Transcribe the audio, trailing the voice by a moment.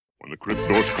When the crypt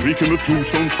doors creak and the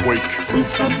tombstones quake,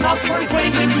 Spooks and popcorns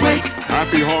wake and wake,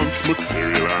 happy haunts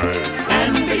materialize.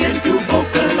 and begin to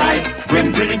vocalize.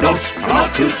 Grim grinning ghosts come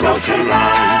out to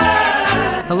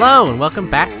socialize. Hello and welcome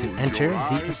back to Enter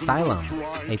the Asylum,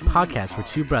 a podcast where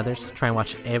two brothers try and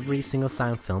watch every single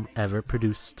silent film ever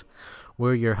produced.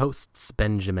 We're your hosts,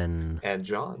 Benjamin. And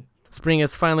John. Spring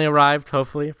has finally arrived,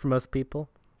 hopefully, for most people.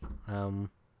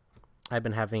 I've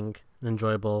been having an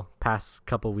enjoyable past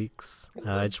couple weeks.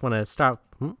 I just want to start...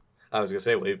 I was going to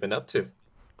say, what have you been up to?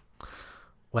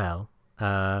 Well,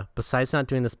 besides not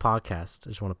doing this podcast,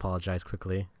 I just want to apologize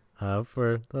quickly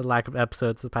for the lack of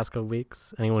episodes the past couple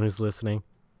weeks. Anyone who's listening.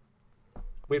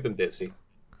 We've been busy.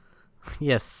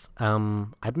 Yes,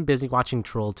 I've been busy watching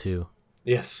Troll 2.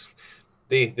 Yes.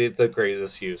 The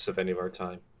greatest use of any of our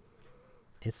time.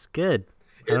 It's good.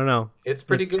 I don't know. It's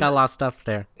pretty good. It's got a lot of stuff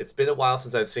there. It's been a while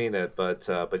since I've seen it, but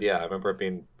yeah, I remember it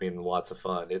being lots of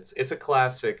fun. It's a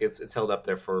classic. It's held up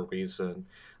there for a reason.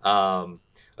 Although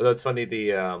it's funny,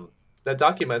 that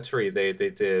documentary they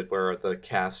did where the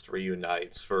cast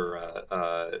reunites for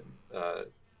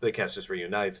the cast just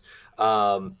reunites.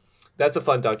 That's a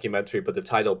fun documentary, but the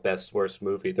title Best Worst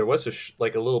Movie, there was a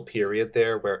little period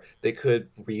there where they could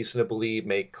reasonably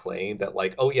make claim that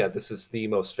like, oh yeah, this is the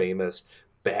most famous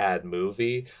bad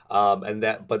movie,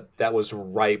 but that was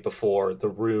right before The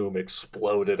Room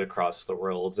exploded across the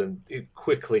world, and it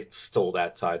quickly stole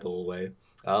that title away.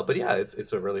 But yeah,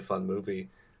 it's a really fun movie.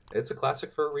 It's a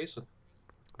classic for a reason.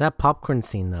 That popcorn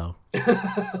scene, though.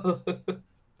 Oh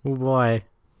boy,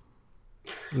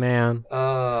 man.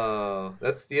 Oh,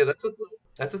 that's the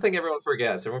thing everyone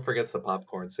forgets. Everyone forgets the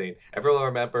popcorn scene. Everyone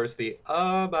remembers the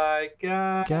oh my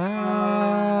god,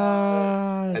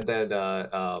 God. and then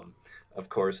of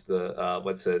course the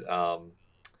what's it how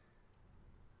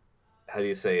do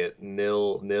you say it?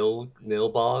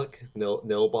 Nilbog.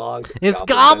 It's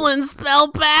goblin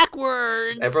spelled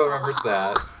backwards. Everyone remembers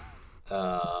that.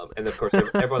 And of course,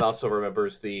 everyone also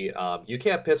remembers the "you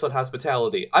can't piss on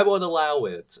hospitality. I won't allow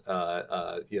it."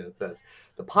 That's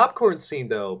the popcorn scene,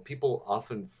 though. People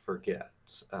often forget.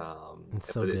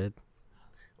 It's so good.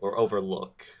 Or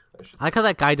overlook. I like how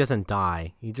that guy doesn't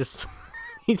die. He just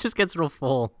he just gets real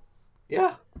full.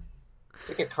 Yeah, it's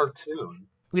like a cartoon.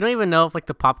 We don't even know if like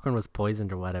the popcorn was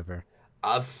poisoned or whatever.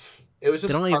 It was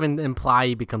just. They don't even imply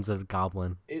he becomes a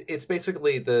goblin. It's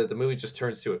basically the movie just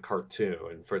turns to a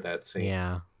cartoon for that scene.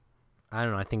 Yeah, I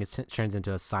don't know. I think it turns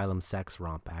into asylum sex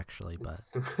romp actually, but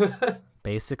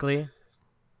basically.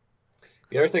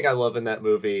 The other thing I love in that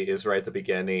movie is right at the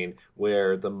beginning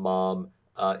where the mom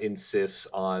insists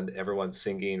on everyone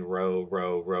singing "Row,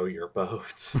 row, row your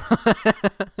boat,"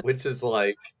 which is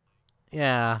like.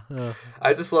 Yeah.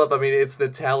 I just love. I mean, it's the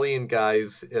Italian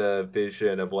guy's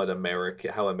vision of what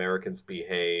how Americans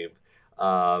behave,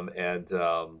 yeah,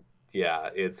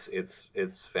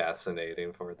 it's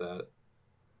fascinating for that.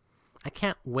 I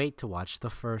can't wait to watch the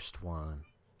first one.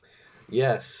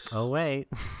 Yes. Oh wait,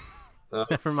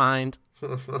 never mind.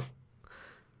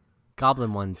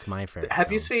 Goblin one's my favorite.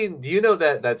 Have you seen? Do you know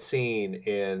that scene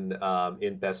in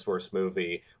Best Worst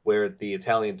Movie where the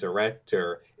Italian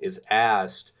director is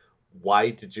asked, why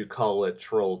did you call it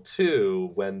Troll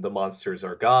 2 when the monsters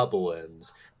are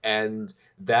goblins? And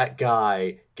that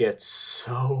guy gets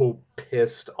so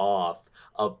pissed off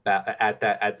at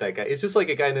that guy. It's just like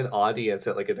a guy in an audience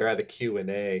at like they're at a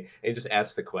Q&A and just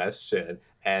asks the question,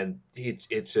 and it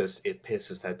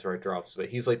pisses that director off. But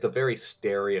he's like the very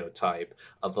stereotype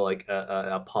of like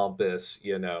a pompous,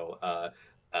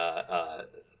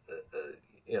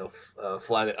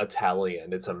 flat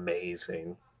Italian. It's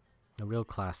amazing. A real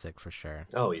classic for sure.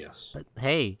 Oh, yes. But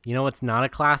hey, you know what's not a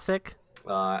classic?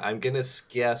 I'm going to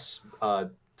guess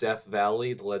Death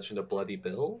Valley, The Legend of Bloody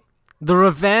Bill. The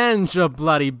Revenge of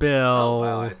Bloody Bill. Oh,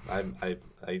 wow. I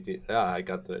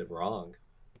got that wrong.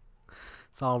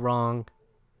 It's all wrong.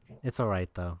 It's all right,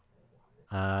 though.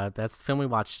 That's the film we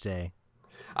watched today.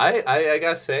 I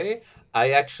got to say,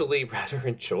 I actually rather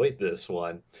enjoyed this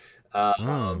one.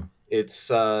 It's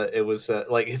a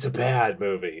bad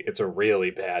movie. It's a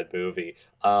really bad movie.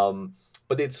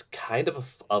 But it's kind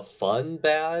of a fun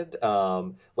bad.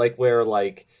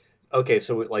 Okay,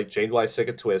 so like Jane Wise Sick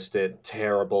and Twisted,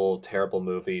 terrible, terrible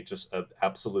movie, just an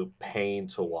absolute pain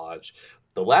to watch.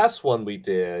 The last one we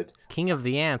did, King of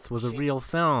the Ants, was a real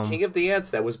film. King of the Ants,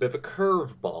 that was a bit of a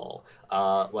curveball.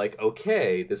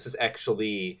 Okay, this is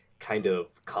actually kind of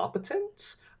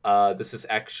competent. This is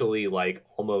actually like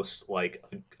almost like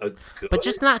a good, but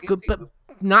just not good.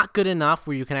 not good enough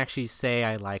where you can actually say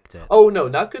I liked it. Oh no,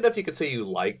 not good enough you could say you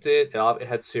liked it. It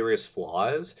had serious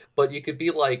flaws, but you could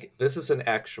be like, this is an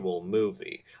actual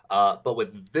movie. But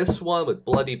with this one, with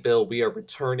Bloody Bill, we are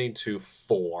returning to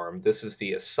form. This is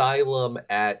the Asylum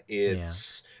at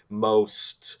its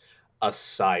most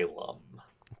asylum.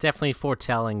 Definitely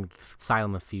foretelling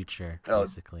Asylum of future,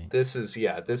 basically. This is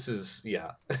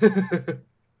yeah.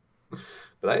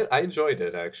 But I enjoyed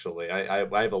it actually. I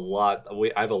have a lot.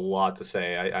 I have a lot to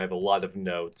say. I have a lot of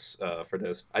notes for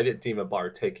this. I didn't even bother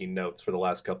taking notes for the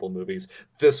last couple movies.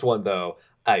 This one though,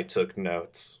 I took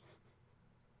notes.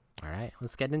 All right,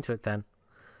 let's get into it then.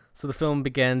 So the film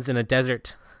begins in a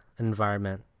desert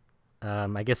environment.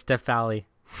 I guess Death Valley.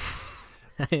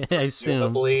 I assume.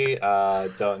 Presumably,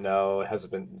 don't know.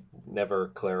 Hasn't been never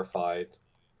clarified.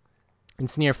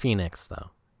 It's near Phoenix though.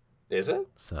 Is it?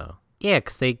 So. Yeah,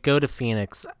 because they go to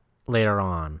Phoenix later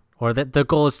on. Or the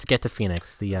goal is to get to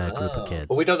Phoenix, the group of kids.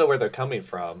 But we don't know where they're coming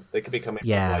from. They could be coming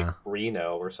from, like,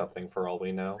 Reno or something, for all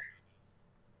we know.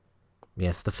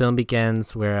 Yes, the film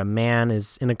begins where a man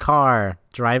is in a car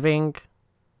driving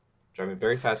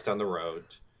Very fast down the road.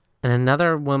 And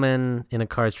another woman in a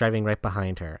car is driving right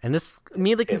behind her. And this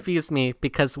immediately confused me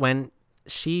because when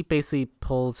she basically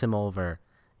pulls him over,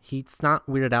 he's not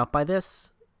weirded out by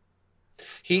this.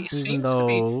 He seems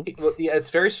to be. Yeah, it's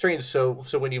very strange. So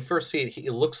when you first see it,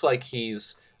 it looks like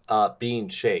he's being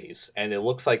chased, and it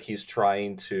looks like he's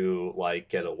trying to like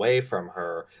get away from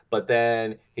her. But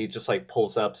then he just like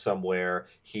pulls up somewhere.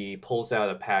 He pulls out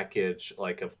a package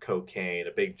like of cocaine,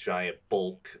 a big giant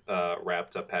bulk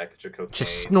wrapped up package of cocaine.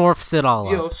 Just snorts it all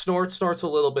up. You know, snorts a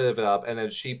little bit of it up, and then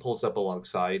she pulls up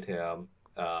alongside him.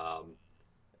 Yeah,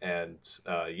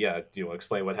 do you want to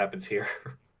explain what happens here?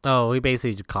 Oh, he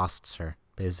basically accosts her,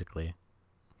 basically.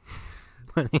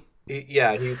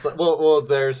 Yeah, he's like, well.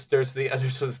 There's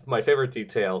my favorite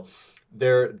detail.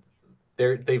 They've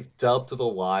dubbed the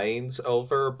lines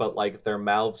over, but like their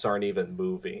mouths aren't even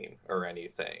moving or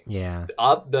anything. Yeah,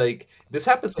 like this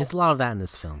happens. There's a lot of that in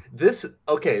this film.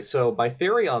 Okay, so my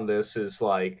theory on this is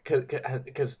like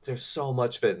because there's so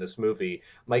much of it in this movie.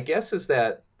 My guess is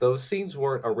that those scenes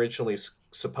weren't originally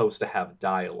supposed to have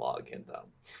dialogue in them,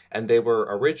 and they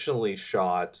were originally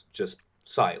shot just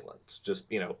silent, just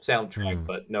soundtrack,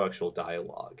 but no actual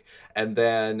dialogue. And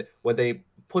then when they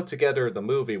put together the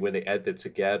movie, when they edited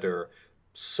together,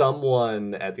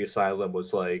 someone at the asylum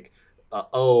was like,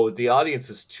 oh, the audience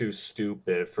is too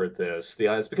stupid for this. The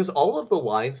audience, because all of the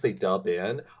lines they dub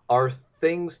in are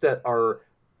things that are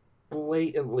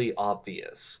blatantly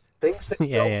obvious, things that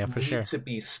don't need to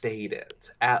be stated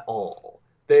at all.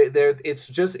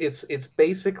 It's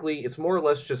basically, it's more or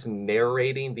less just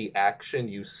narrating the action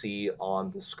you see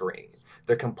on the screen.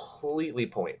 They're completely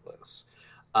pointless.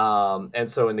 And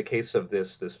so in the case of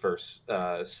this first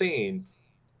scene,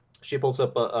 she pulls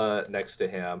up next to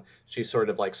him. She sort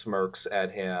of like smirks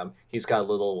at him. He's got a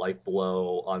little like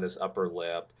blow on his upper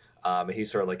lip. He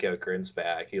sort of like grins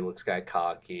back. He looks kind of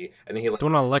cocky, and he like, "Do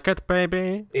you wanna lick it,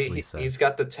 baby?" He's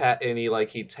got the and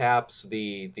he taps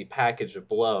the package of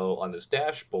blow on his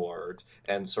dashboard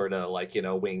and sort of like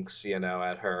winks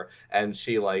at her, and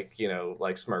she like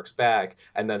smirks back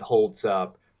and then holds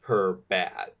up her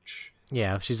badge.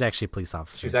 Yeah, she's actually a police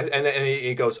officer. And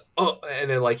he goes, oh, and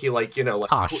then like he like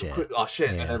oh shit, yeah.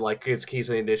 And then like his keys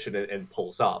in the ignition and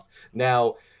pulls off.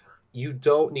 Now, you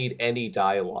don't need any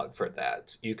dialogue for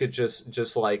that. You could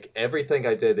just like everything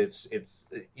I did. It's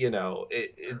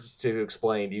to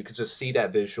explain. You could just see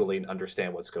that visually and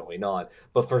understand what's going on.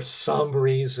 But for some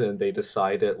reason, they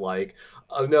decided like,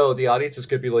 oh no, the audience is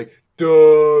gonna be like,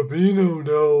 duh, we don't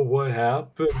know what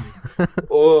happened.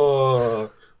 Oh.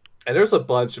 And there's a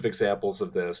bunch of examples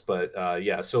of this, but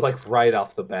so like right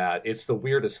off the bat, it's the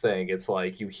weirdest thing. It's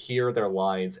like you hear their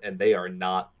lines and their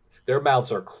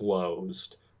mouths are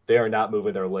closed. They are not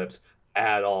moving their lips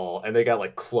at all. And they got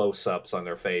like close-ups on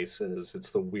their faces. It's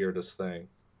the weirdest thing.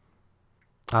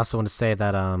 I also want to say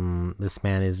that this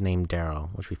man is named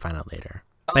Daryl, which we find out later.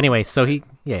 But anyway, so he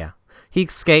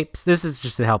escapes. This is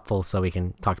just helpful so we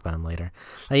can talk about him later.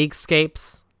 He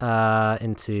escapes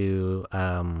into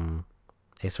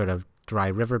a sort of dry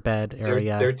riverbed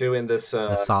area. They're doing this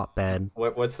a salt bed.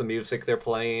 What's the music they're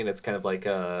playing? It's kind of like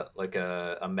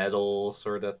a metal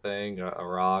sort of thing, a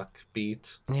rock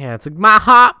beat. Yeah, it's like my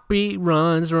heartbeat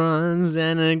runs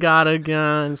and I got a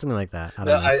gun, something like that. I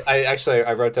don't know.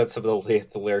 I wrote down some of the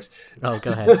lyrics. Oh,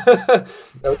 go ahead.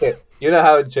 Okay. You know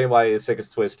how JY is Sick as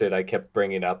Twisted, I kept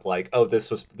bringing up like, oh,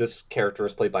 this character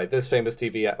was played by this famous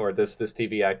TV or this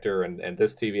TV actor and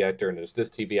this TV actor and there's this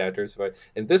TV actor. So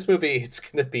in this movie, it's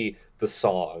going to be the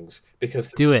songs because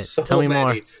do it. So Tell me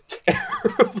many more.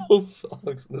 Terrible couple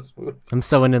songs in this movie. I'm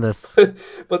so into this.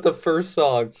 But the first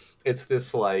song, it's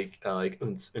this like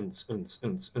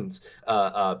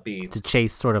beat. To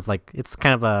chase, sort of like it's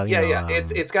kind of a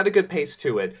It's got a good pace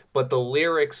to it, but the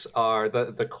lyrics are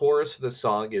the chorus of the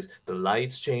song is the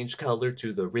lights change color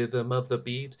to the rhythm of the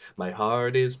beat. My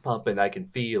heart is pumping, I can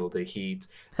feel the heat.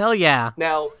 hell yeah.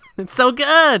 Now It's so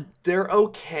good. they're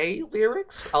okay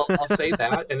lyrics. I'll say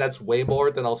that, and that's way more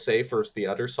than I'll say for the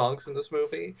other songs in this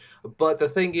movie. But the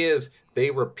thing is,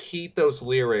 they repeat those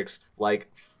lyrics like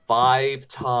 5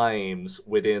 times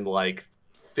within like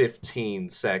 15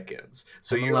 seconds.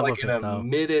 So I'm in you're love like with in it,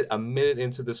 though. a minute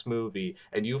into this movie,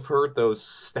 and you've heard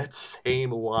that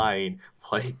same line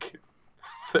like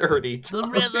 30 times. The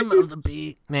rhythm of the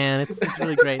beat. Man, it's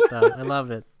really great though. I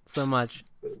love it so much.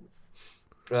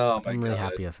 Oh my I'm really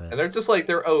God. happy with it. And they're just like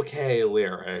they're okay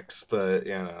lyrics, but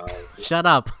you know. Shut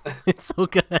up. It's so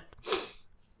good.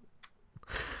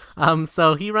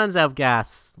 So he runs out of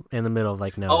gas in the middle of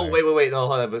like nowhere. Oh wait, no,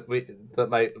 hold on,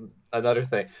 but another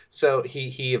thing. So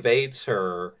he evades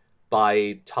her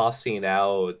by tossing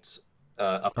out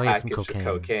a Oh, yeah, some package of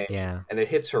cocaine, yeah. and it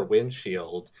hits her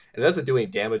windshield, and it doesn't do any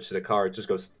damage to the car. It just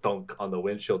goes thunk on the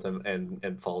windshield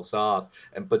and falls off.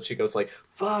 But she goes like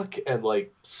fuck and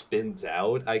like spins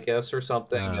out, I guess, or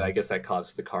something, and I guess that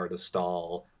caused the car to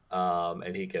stall.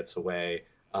 And he gets away.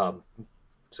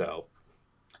 So.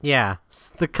 Yeah,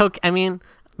 the coke. I mean,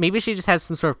 maybe she just has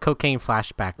some sort of cocaine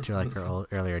flashback to like her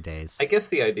earlier days. I guess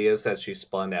the idea is that she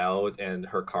spun out and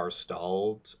her car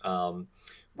stalled,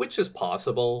 which is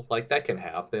possible. Like that can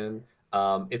happen.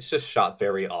 It's just shot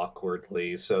very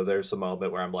awkwardly. So there's a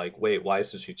moment where I'm like, wait, why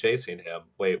isn't she chasing him?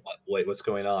 Wait, what's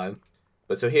going on?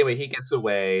 But so anyway, he gets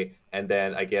away, and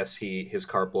then I guess his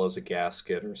car blows a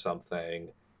gasket or something,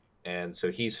 and so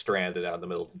he's stranded out in the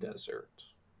middle of the desert.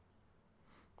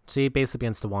 So he basically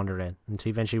begins to wander in until he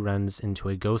eventually runs into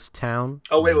a ghost town.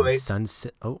 Oh, wait. named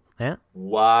Sunset. Oh, yeah.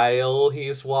 While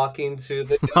he's walking to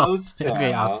the ghost town.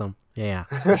 Okay, awesome. Yeah,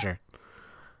 for sure.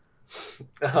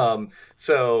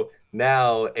 So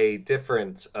now a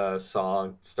different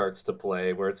song starts to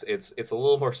play where it's a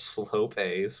little more slow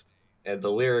paced, and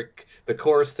the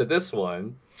chorus to this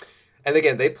one, and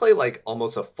again they play like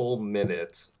almost a full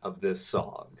minute of this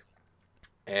song,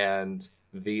 and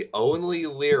the only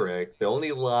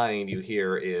line you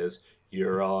hear is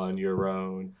 "You're on your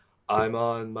own, I'm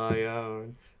on my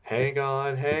own. Hang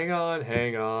on, hang on,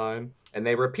 hang on." And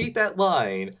they repeat that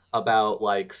line about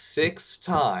like 6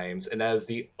 times, and that is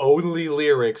the only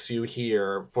lyrics you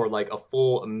hear for like a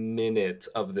full minute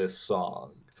of this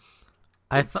song.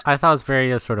 I thought it was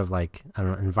very sort of like, I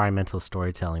don't know, environmental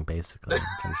storytelling, basically, in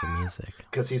terms of music.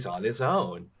 Because he's on his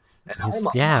own. And I'm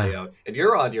on yeah. my own. And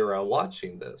you're on your own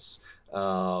watching this.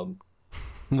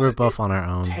 We're both on our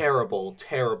own. Terrible,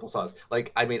 terrible songs.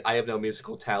 Like, I mean, I have no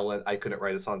musical talent. I couldn't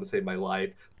write a song to save my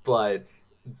life. But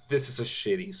this is a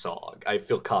shitty song. I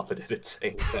feel confident in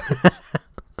saying that.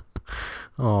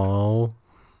 Oh.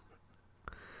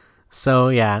 So,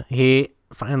 yeah, he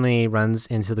finally runs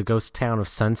into the ghost town of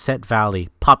Sunset Valley.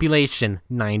 Population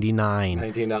 99.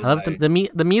 99. I love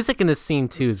the music in this scene,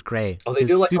 too, is great. Oh, they It's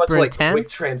do like super quick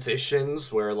intense.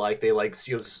 transitions where like they like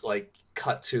just like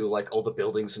cut to like all the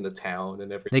buildings in the town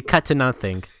and everything. They cut to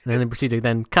nothing, and then they proceed to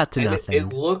then cut to And nothing.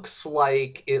 it looks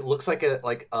like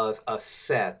a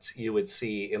set you would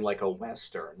see in like a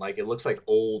western. Like it looks like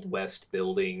old west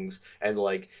buildings, and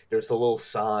like there's the little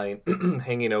sign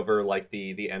hanging over like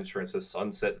the entrance of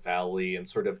Sunset Valley, and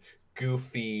sort of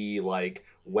goofy like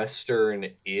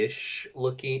western-ish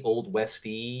looking, old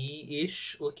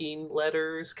westy-ish looking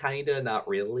letters, kinda, not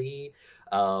really.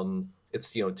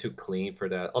 It's too clean for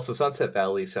that. Also, Sunset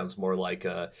Valley sounds more like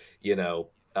a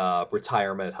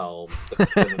retirement home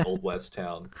than an old west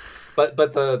town. But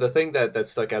the thing that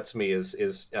stuck out to me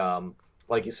is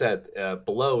like you said,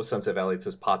 below Sunset Valley it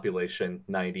says population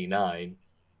 99,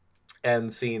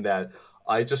 and seeing that,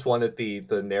 I just wanted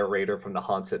the narrator from the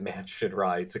Haunted Mansion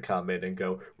ride to come in and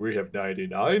go, "We have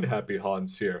 99 happy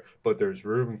haunts here, but there's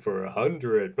room for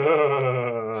 100."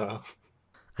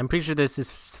 I'm pretty sure this is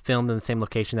filmed in the same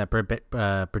location that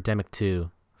Birdemic 2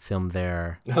 filmed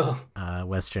their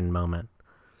Western moment.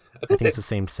 I think it's the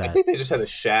same I set. think they just had a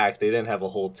shack. They didn't have a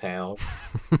whole town.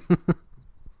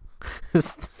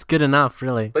 It's good enough,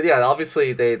 really. But yeah,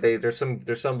 obviously there's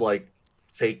some like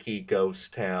fakey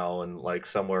ghost town like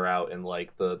somewhere out in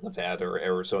like the Nevada or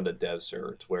Arizona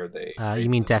desert where they. You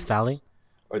mean Death Valley?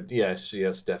 Or yes,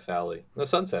 Death Valley. No,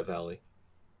 Sunset Valley.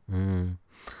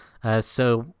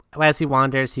 So as he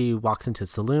wanders, he walks into a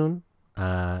saloon,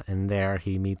 and there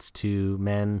he meets 2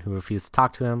 men who refuse to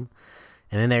talk to him.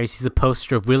 And in there he sees a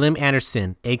poster of William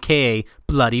Anderson, a.k.a.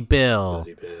 Bloody Bill,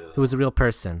 Bloody Bill. who was a real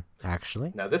person,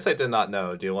 actually. Now, this I did not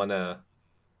know. Do you want to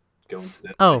go into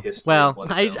this? Oh, the history well, of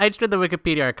Bloody I Bill? just read the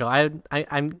Wikipedia article.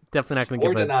 I'm definitely not going to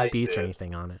More give than a I speech did. or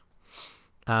anything on it.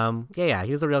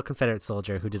 He was a real Confederate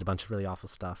soldier who did a bunch of really awful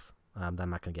stuff that I'm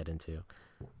not going to get into.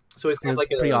 So he's It kind was of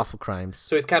like pretty awful crimes.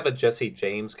 So he's kind of a Jesse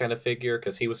James kind of figure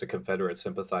because he was a Confederate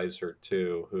sympathizer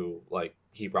too, who like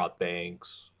he robbed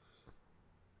banks.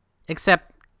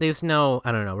 Except there's no,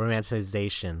 I don't know,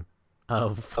 romanticization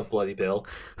of Bloody Bill,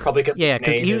 probably because yeah,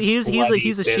 because he's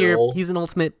an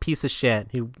ultimate piece of shit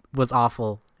who was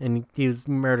awful and he was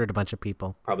murdered a bunch of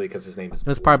people. Probably because his name is. It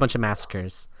was part of a bunch of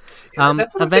massacres. Yeah,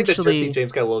 that's what I think that Eventually, Jesse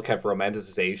James got a little kind of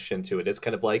romanticization to it. It's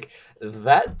kind of like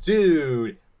that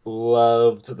dude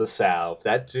loved the South.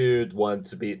 That dude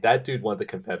wanted the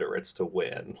Confederates to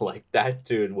win. Like that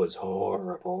dude was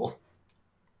horrible.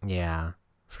 yeah,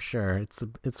 for sure. It's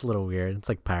a little weird. It's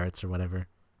like pirates or whatever.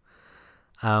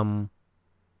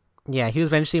 Yeah, he was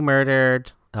eventually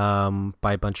murdered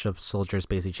by a bunch of soldiers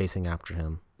basically chasing after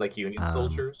him. Like Union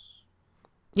soldiers?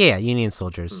 Yeah, Union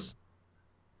soldiers.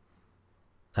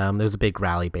 There was a big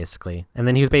rally basically. And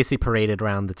then he was basically paraded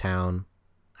around the town.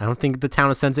 I don't think the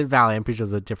town of Sunset Valley. I'm pretty sure it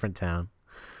was a different town.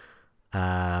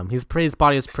 His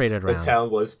body was paraded around. The town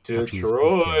was after he was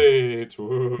killed.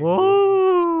 Detroit.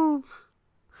 Whoa!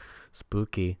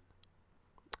 Spooky.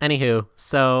 Anywho,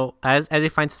 so as he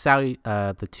finds this out,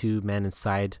 the two men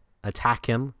inside attack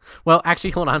him. Well,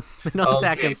 actually, hold on. They don't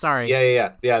attack him. Sorry.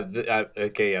 Yeah.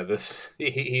 Okay, yeah.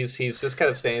 He's just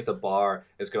kind of staying at the bar.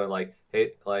 Is going like,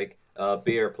 hey, like,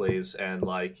 beer, please, and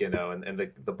like, you know, and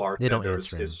the bartender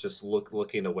is just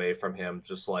looking away from him,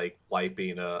 just like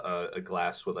wiping a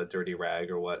glass with a dirty rag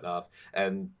or whatnot.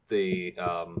 And the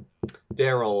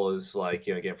Daryl is like,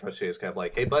 you know, getting frustrated. He's kind of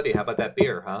like, hey, buddy, how about that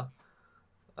beer, huh?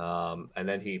 And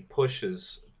then he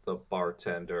pushes the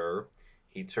bartender.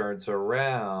 He turns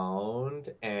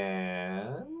around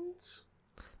and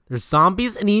there's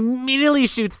zombies, and he immediately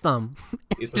shoots them.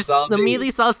 He's a Just zombie.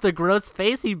 immediately saw the gross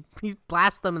face. He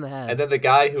blasts them in the head. And then the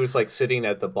guy who's like sitting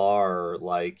at the bar,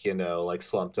 like, you know, like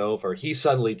slumped over, he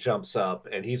suddenly jumps up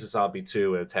and he's a zombie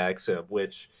too and attacks him.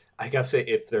 Which I gotta say,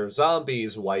 if they're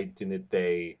zombies, why didn't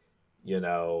they, you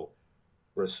know,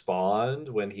 respond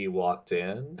when he walked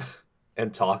in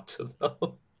and talked to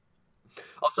them?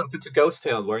 Also, if it's a ghost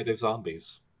town, why are there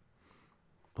zombies?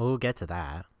 We'll get to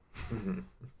that.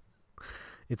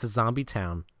 It's a zombie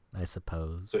town, I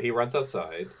suppose. So he runs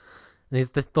outside. And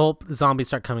the zombies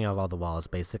start coming out of all the walls,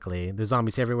 basically. There's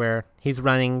zombies everywhere. He's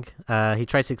running. He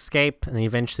tries to escape, and he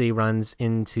eventually runs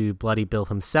into Bloody Bill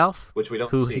himself. Which we don't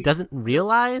who see. He doesn't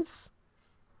realize.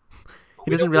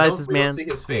 We don't see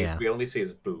his face. Yeah. We only see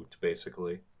his boot,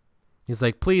 basically. He's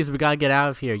like, please, we gotta get out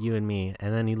of here, you and me.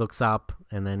 And then he looks up,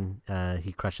 and then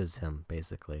he crushes him,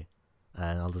 basically.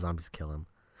 And all the zombies kill him.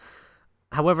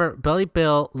 However, Bloody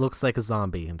Bill looks like a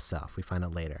zombie himself. We find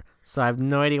out later. So I have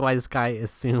no idea why this guy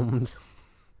assumed.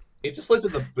 He just looked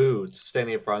at the boots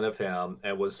standing in front of him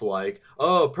and was like,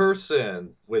 oh,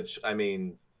 person. Which, I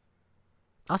mean...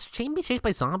 Also, being chased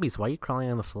by zombies. Why are you crawling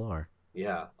on the floor?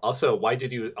 Yeah. Also, why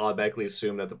did you automatically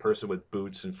assume that the person with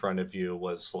boots in front of you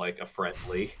was, like, a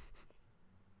friendly?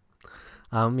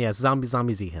 Yeah,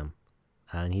 zombies eat him.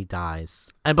 And he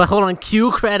dies. But hold on,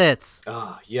 cue credits!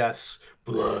 Ah, yes.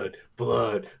 Blood,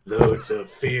 loads of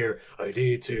fear. I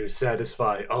need to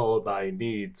satisfy all my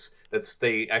needs. That's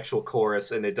the actual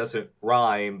chorus, and it doesn't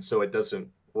rhyme, so it doesn't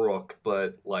rook,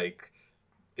 but, like,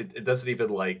 it doesn't even,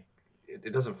 like,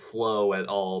 it doesn't flow at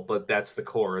all, but that's the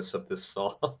chorus of this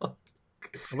song.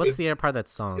 What's the other part of that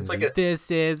song? It's like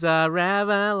this is a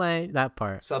revelation. That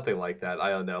part. Something like that. I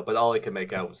don't know, but all I could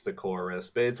make out was the chorus.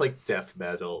 But it's like death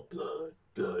metal.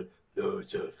 Blood,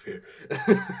 loads of fear.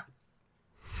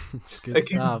 It's good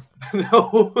stuff.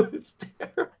 No, it's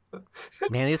terrible.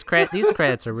 Man, these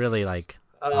credits are really like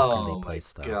awkwardly Oh my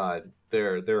placed, though. god,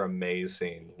 they're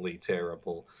amazingly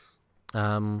terrible.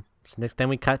 So then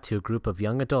we cut to a group of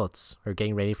young adults who are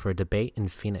getting ready for a debate in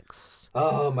Phoenix.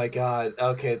 Oh my god.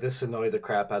 Okay, this annoyed the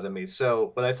crap out of me.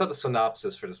 So when I saw the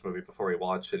synopsis for this movie before we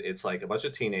watched it, it's like a bunch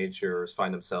of teenagers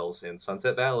find themselves in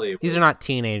Sunset Valley. These are not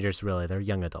teenagers, really. They're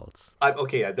young adults.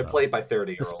 Okay, yeah, they're played by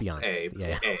 30-year-olds. Let's be honest.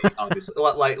 Yeah. Obviously,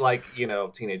 like you know,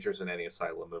 teenagers in any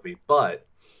asylum movie. But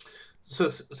so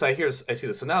I see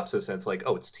the synopsis and it's like,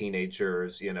 oh, it's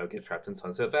teenagers, you know, get trapped in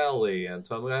Sunset Valley, and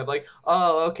so I'm like,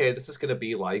 oh, okay, this is gonna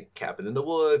be like Cabin in the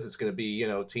Woods. It's gonna be, you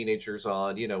know, teenagers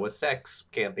on, you know, a sex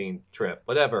camping trip,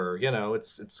 whatever. You know,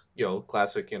 it's you know,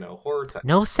 classic, you know, horror type.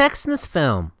 No sex in this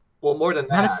film. Well, more than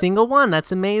that. Not a single one.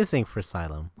 That's amazing for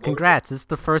Asylum. Congrats. This is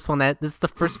the first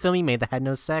film he made that had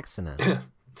no sex in it.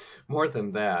 More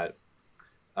than that,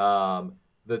 um,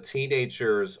 the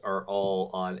teenagers are all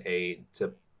on a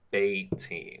debate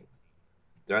team.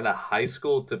 They're on a high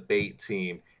school debate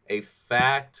team, a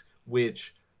fact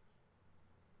which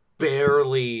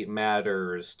barely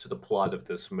matters to the plot of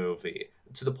this movie.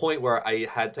 To the point where I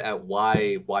had to ask,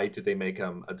 why did they make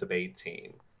them a debate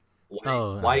team?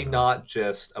 Oh, I Why don't know. not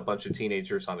just a bunch of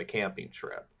teenagers on a camping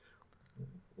trip?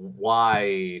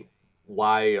 Why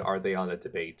why are they on a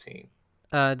debate team?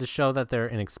 To show that they're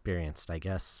inexperienced, I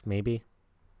guess. Maybe.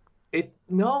 It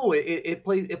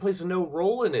plays no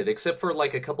role in it except for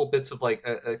like a couple bits of like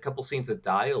a couple scenes of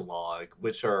dialogue,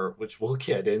 which we'll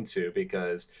get into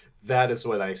because that is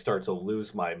when I start to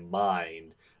lose my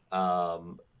mind.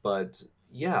 But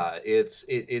yeah,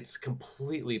 it's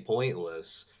completely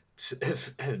pointless.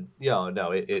 And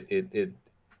no, it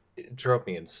drove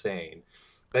me insane.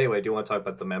 But anyway, do you want to talk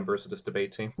about the members of this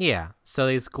debate team? Yeah. So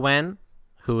there's Gwen,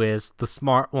 who is the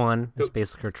smart one. It's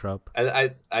basically her trope.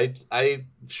 And I'm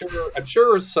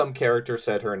sure some character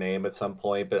said her name at some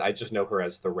point, but I just know her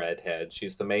as the redhead.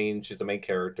 She's the main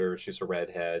character. She's a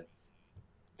redhead.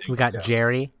 We got Yeah.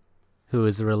 Jerry, who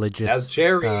is a religious As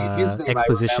Jerry, his name I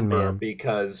exposition remember man.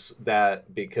 because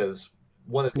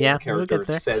one of the Yeah, main we'll get characters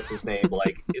there. says his name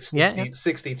like 60, Yeah.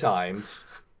 60 times.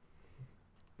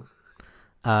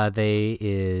 They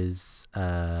is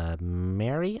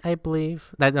Mary, I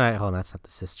believe. No, hold on, that's not the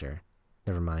sister.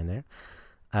 Never mind there.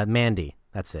 Mandy,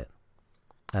 that's it.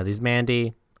 There's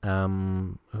Mandy,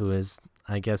 who is,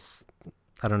 I guess,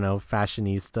 I don't know,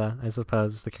 fashionista, I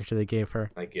suppose, is the character they gave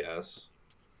her. I guess.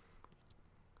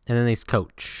 And then there's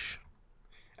Coach.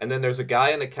 And then there's a guy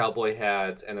in a cowboy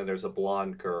hat, and then there's a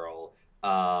blonde girl.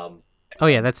 Oh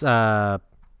yeah, that's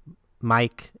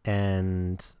Mike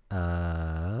and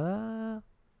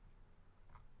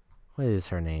what is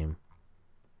her name?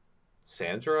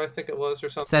 Sandra, I think it was, or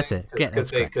something. That's it. Yeah,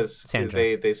 that's correct.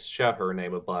 Sandra. They shout her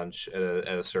name a bunch at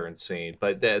a certain scene,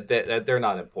 but they're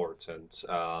not important.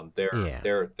 Yeah.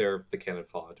 They're the cannon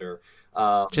fodder.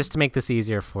 Just to make this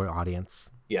easier for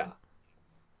audience. Yeah.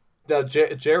 Now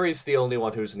Jerry's the only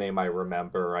one whose name I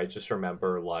remember. I just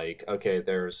remember like, okay,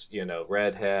 there's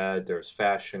redhead, there's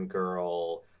fashion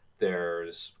girl,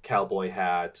 there's cowboy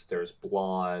hat, there's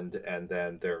blonde, and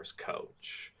then there's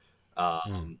Coach.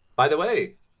 By the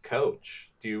way,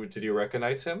 Coach, did you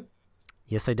recognize him?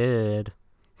 Yes, I did.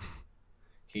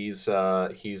 He's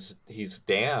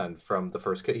Dan from the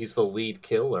first. He's the lead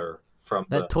killer from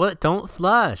That toilet don't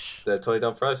flush. the Toy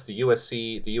Dump Frost, the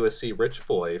USC rich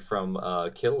boy from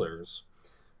Killers.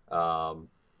 So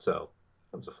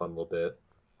that was a fun little bit.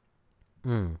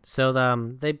 So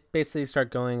they basically start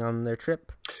going on their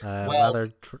trip. Well,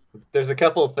 there's a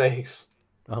couple of things.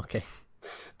 Okay.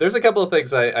 There's a couple of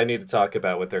things I need to talk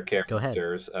about with their Go ahead.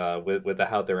 characters, with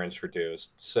how they're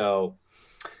introduced. So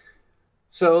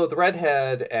the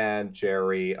redhead and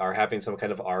Jerry are having some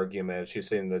kind of argument. She's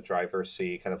sitting in the driver's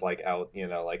seat, kind of like out,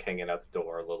 like hanging out the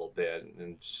door a little bit,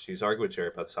 and she's arguing with Jerry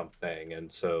about something.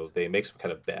 And so they make some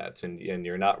kind of bet, and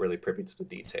you're not really privy to the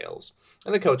details.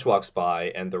 And the coach walks by,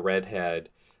 and the redhead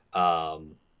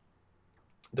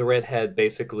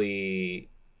basically,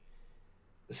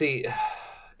 see,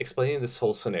 explaining this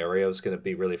whole scenario is going to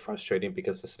be really frustrating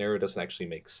because the scenario doesn't actually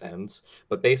make sense.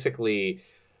 But basically,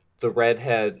 the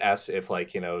redhead asks if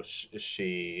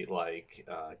she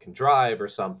can drive or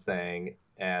something,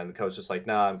 and the coach is like,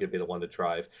 nah, I'm gonna be the one to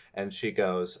drive. And she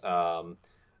goes, oh,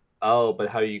 but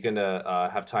how are you gonna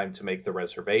have time to make the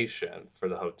reservation for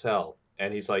the hotel?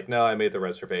 And he's like, no, I made the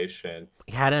reservation.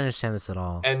 Yeah, I don't understand this at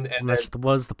all. And what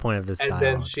was the point of this dialogue?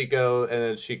 then she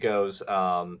goes,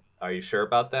 are you sure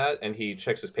about that? And he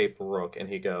checks his paperwork, and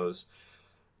he goes,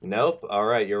 nope. All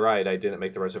right, you're right. I didn't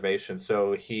make the reservation.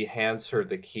 So he hands her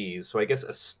the keys. So I guess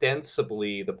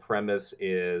ostensibly the premise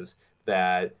is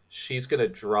that she's going to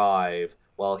drive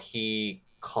while he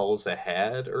calls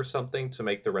ahead or something to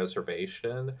make the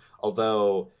reservation.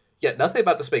 Although, yeah, nothing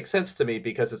about this makes sense to me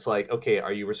because it's like, okay,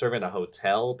 are you reserving a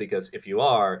hotel? Because if you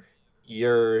are,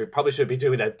 you're probably should be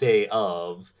doing a day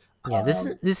of. Yeah, this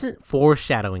isn't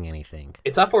foreshadowing anything.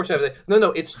 It's not foreshadowing.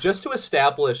 No. It's just to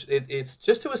establish. It's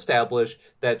just to establish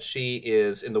that she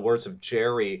is, in the words of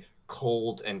Jerry,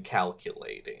 cold and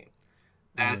calculating.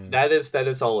 That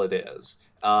is all it is.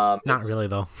 Not really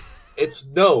though. It's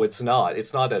no, it's not.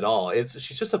 It's not at all.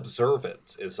 She's just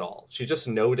observant. Is all. She just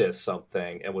noticed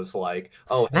something and was like,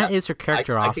 "Oh, that is her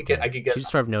character. I often. could get. She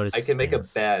just sort of notices. I can make things.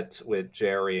 a bet with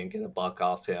Jerry and get a buck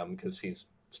off him because he's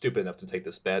stupid enough to take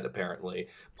this bet apparently.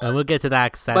 And we'll get to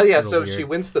that. But yeah, so weird. she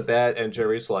wins the bet, and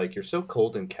Jerry's like, "You're so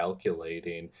cold and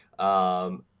calculating,"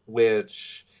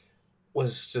 which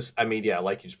was just, I mean, yeah,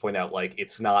 like you just point out, like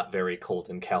it's not very cold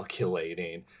and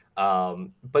calculating.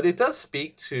 But it does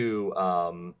speak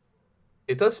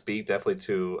definitely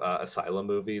to asylum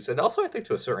movies, and also I think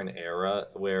to a certain era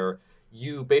where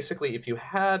you basically, if you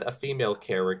had a female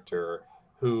character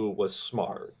who was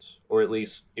smart, or at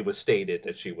least it was stated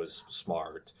that she was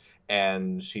smart,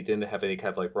 and she didn't have any kind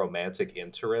of like romantic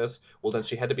interest, well, then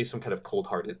she had to be some kind of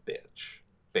cold-hearted bitch,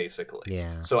 basically.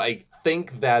 Yeah. So I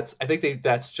think that's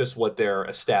just what they're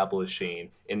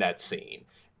establishing in that scene,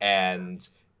 and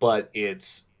but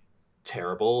it's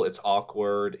terrible. It's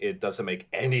awkward. It doesn't make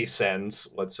any sense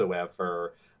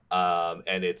whatsoever.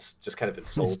 And it's just kind of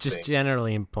It's just insulting.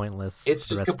 generally pointless It's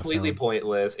the just rest of the completely film.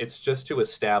 pointless. It's just to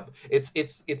establish.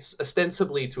 It's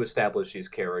ostensibly to establish these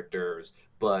characters,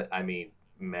 but I mean,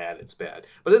 man, it's bad.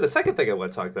 But then the second thing I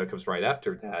want to talk about comes right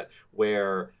after that,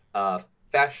 where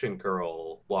fashion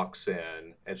girl walks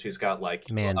in and she's got like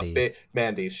a Mandy. big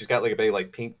Mandy. She's got like a big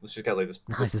like pink. She's got like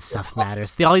None of this stuff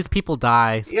matters. All these people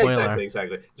die. yeah, exactly, Spoiler.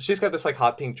 exactly. She's got this like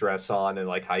hot pink dress on and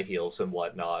like high heels and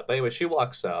whatnot. But anyway, she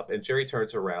walks up and Jerry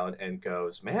turns around and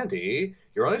goes, "Mandy,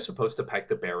 you're only supposed to pack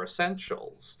the bare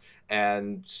essentials."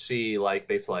 And she like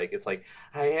basically like it's like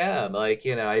I am like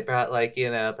I brought like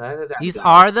blah, blah, blah, These blah.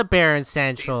 are the bare These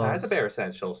are the bare essentials.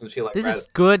 essentials, and she like This is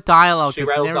good dialogue she that's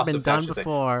rattles never off been some done fashion thing.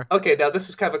 before. Okay, now this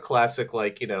is kind of a classic,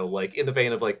 like like in the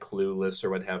vein of like Clueless or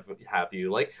what have you.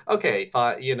 Like, okay,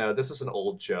 this is an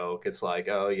old joke. It's like,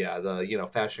 oh yeah, the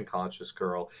fashion conscious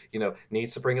girl,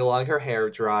 needs to bring along her hair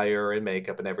dryer and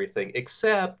makeup and everything.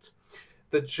 Except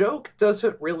the joke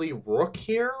doesn't really work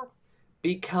here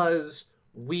because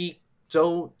we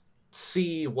don't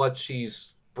see what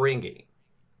she's bringing.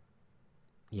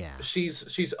 Yeah.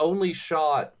 She's only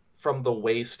shot from the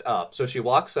waist up. So she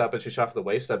walks up and she's shot from the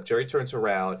waist up. Jerry turns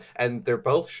around and they're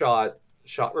both shot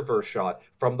reverse shot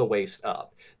from the waist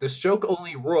up. This joke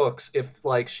only works if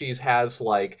like she's has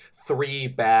like 3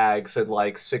 bags and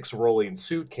like 6 rolling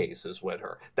suitcases with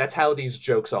her. That's how these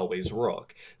jokes always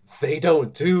work. They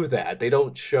don't do that. They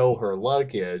don't show her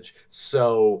luggage.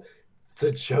 So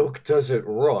the joke doesn't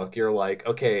work. You're like,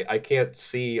 okay, I can't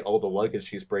see all the luggage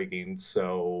she's bringing,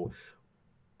 so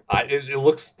it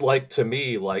looks like to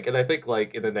me like, and I think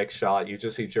like in the next shot, you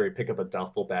just see Jerry pick up a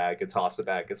duffel bag and toss it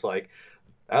back. It's like,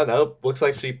 I don't know, looks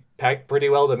like she packed pretty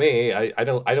well to me. I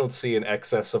don't see an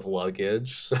excess of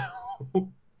luggage. So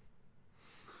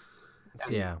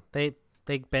So yeah, they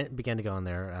began to go on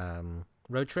their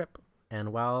road trip,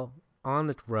 and while on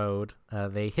the road,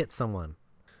 they hit someone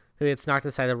who gets knocked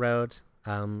aside the road.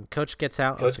 Coach gets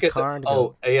out of Coach the gets car and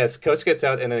go. oh yes, Coach gets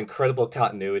out in an incredible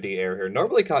continuity error here.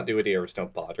 Normally continuity errors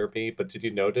don't bother me, but did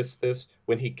you notice this?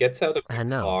 When he gets out of the I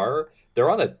know car, they're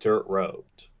on a dirt road.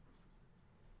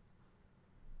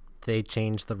 they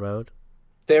changed the road.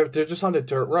 They're just on a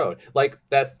dirt road. Like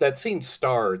that scene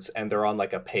starts and they're on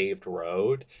like a paved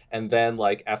road, and then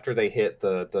like after they hit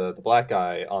the black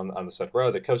guy on the side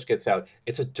road, the coach gets out.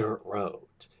 It's a dirt road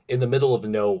in the middle of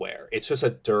nowhere. It's just a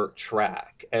dirt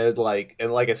track, and like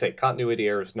I say, continuity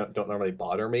errors don't normally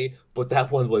bother me, but that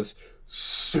one was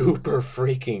super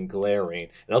freaking glaring.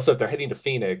 And also, if they're heading to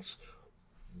Phoenix,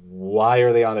 why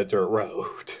are they on a dirt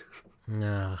road?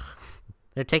 No,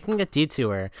 they're taking a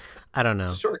detour. I don't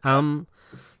know. Sure.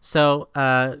 So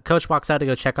Coach walks out to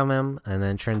go check on them, and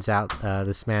then turns out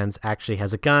this man's actually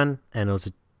has a gun, and it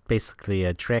was basically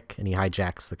a trick, and he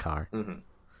hijacks the car.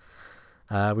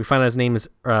 We find out his name is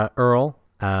Earl,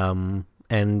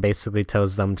 and basically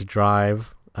tells them to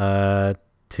drive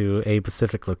to a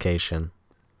Pacific location.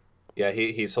 Yeah,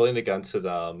 he's holding a gun to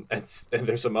them, and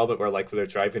there's a moment where like when they're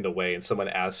driving away, and someone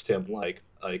asked him like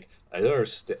I don't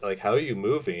understand, like how are you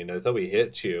moving? I thought we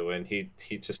hit you, and he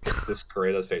just gets this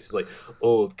grin on his face. He's like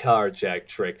old car jack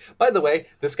trick. By the way,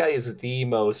 this guy is the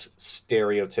most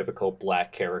stereotypical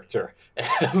black character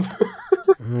ever.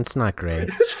 It's not great.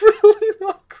 It's really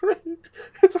not great.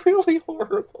 It's really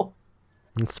horrible.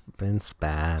 It's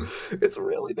bad. It's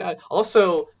really bad.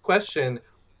 Also, question: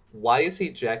 why is he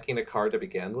jacking a car to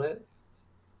begin with?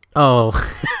 Oh,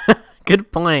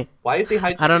 good point. Why is he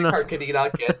I don't hijacking know. a car? Could he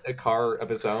not get a car of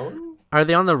his own? Are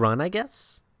they on the run, I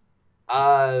guess?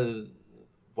 Uh,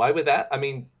 why would that? I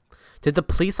mean, Did the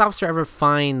police officer ever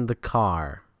find the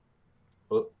car?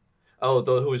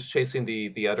 who was chasing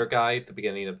the other guy at the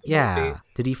beginning of the Yeah. movie?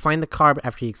 Did he find the car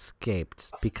after he escaped?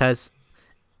 Because,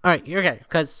 all right, you're okay.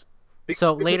 Because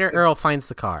so Because later Earl finds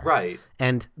the car, Right.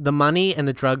 and the money and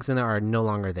the drugs in there are no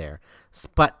longer there.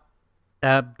 But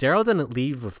Daryl didn't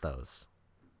leave with those.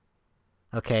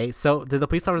 Okay, so did the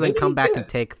police officer then Maybe come he back did. and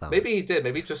take them? Maybe he did.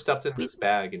 Maybe he just stuffed in his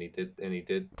bag and he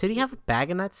did. Did he have a bag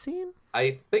in that scene?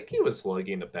 I think he was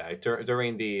lugging a bag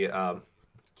during the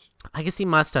I guess he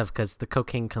must have, because the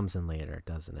cocaine comes in later,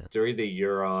 doesn't it? During the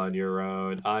 "You're on your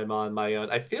own, I'm on my own,"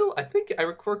 I think I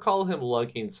recall him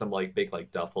lugging some like big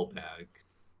like duffel bag.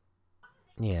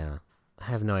 Yeah. I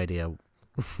have no idea.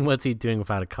 What's he doing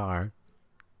without a car?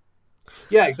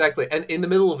 Yeah, exactly. And in the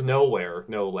middle of nowhere,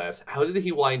 no less. How did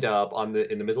he wind up in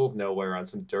the middle of nowhere on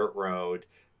some dirt road?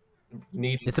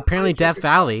 Needing It's to apparently find Death something-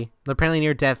 Valley. They're apparently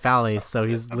near Death Valley, so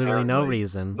he's literally no Apparently.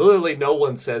 reason. Literally, no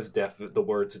one says the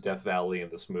words Death Valley in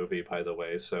this movie, by the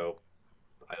way. So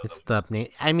I don't It's know. the name.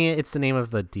 I mean, it's the name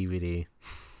of the DVD,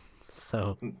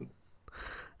 so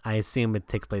I assume it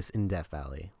takes place in Death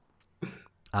Valley.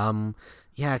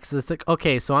 Yeah, because it's like,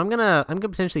 okay, so I'm gonna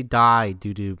potentially die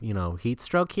due to heat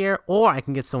stroke here, or I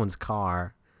can get someone's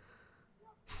car.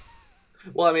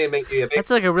 Well, I mean, That's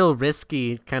like a real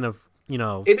risky kind of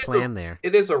plan there.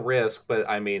 It is a risk, but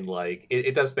I mean, like,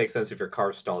 it does make sense if your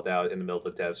car's stalled out in the middle of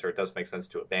the desert. It does make sense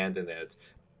to abandon it.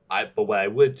 But what I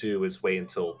would do is wait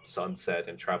until sunset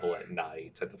and travel at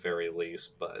night at the very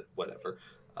least. But whatever.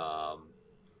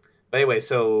 But anyway,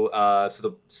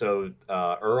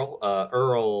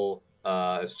 Earl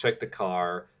has checked the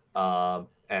car,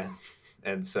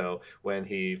 and so when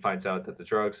he finds out that the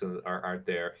drugs aren't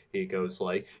there, he goes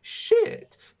like,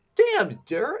 "Shit, damn,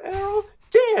 Earl,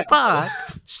 damn, Fuck!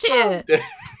 Shit!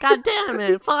 God damn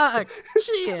it! Fuck!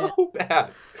 Shit! so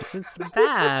bad. It's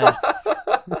bad.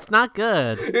 It's not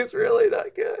good. It's really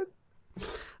not good."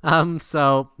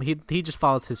 So he just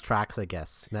follows his tracks, I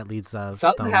guess. And that leads Somehow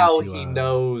Stone to, he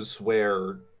knows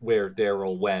where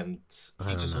Daryl went. He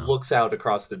don't just know. looks out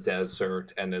across the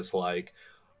desert and is like,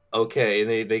 okay.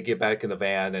 And they get back in the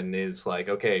van and is like,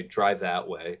 okay, drive that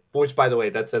way. Which, by the way,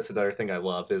 that's another thing I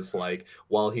love is like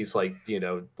while he's like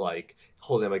like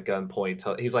holding him at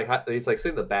gunpoint, he's like sitting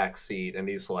in the back seat and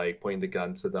he's like pointing the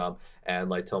gun to them and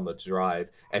like tell them to drive,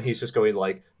 and he's just going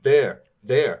like there,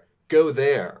 go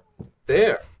there,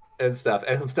 and stuff,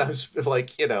 and sometimes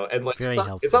like and like Very it's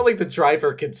helpful. not like the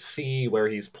driver can see where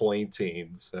he's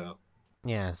pointing, so.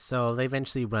 Yeah, so they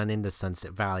eventually run into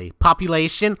Sunset Valley.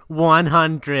 Population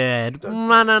 100. Dun, dun, dun.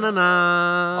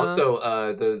 Na-na-na-na.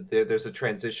 Also, there's a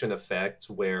transition effect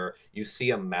where you see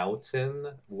a mountain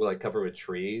like covered with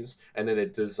trees, and then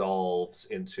it dissolves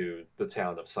into the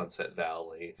town of Sunset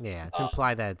Valley. Yeah, to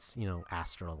imply that it's,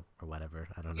 astral or whatever.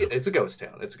 I don't know. It's a ghost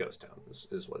town. It's a ghost town,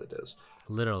 is what it is.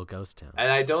 Literal ghost town.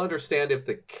 And I don't understand if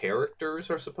the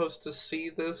characters are supposed to see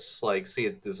this, like see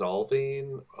it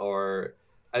dissolving, or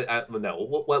no.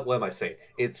 What am I saying?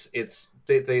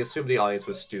 They assumed the audience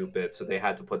was stupid, so they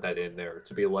had to put that in there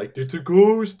to be like, it's a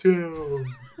ghost town.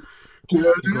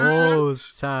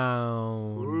 Ghost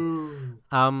town.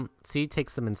 So he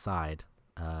takes them inside.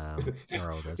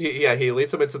 Earl does. He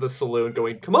leads them into the saloon,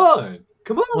 going, "Come on,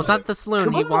 come on." Well, it's not the saloon.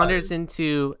 Come He on. wanders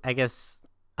into, I guess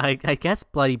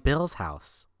Bloody Bill's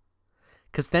house.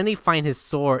 Because then they find his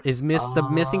sword, the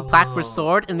missing plaque for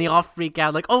sword, and they all freak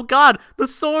out like, oh god, the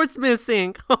sword's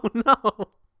missing! Oh no!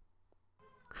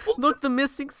 Look, the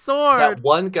missing sword! That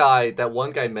one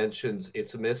guy mentions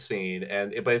it's missing,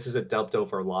 but it's just a dubbed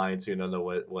over line, so you don't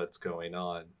know what's going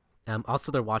on.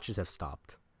 Also, their watches have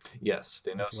stopped. Yes,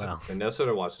 they know. As well. They know so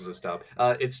their watches have stopped.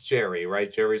 It's Jerry,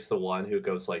 right? Jerry's the one who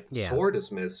goes like, the Yeah. sword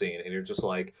is missing, and you're just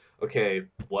like, okay, Who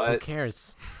what?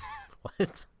 cares?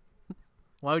 What?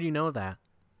 Why would you know that?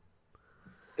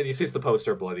 And he sees the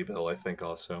poster of Bloody Bill, I think,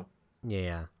 also.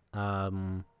 Yeah.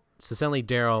 So suddenly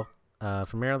Daryl,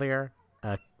 from earlier,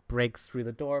 breaks through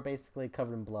the door, basically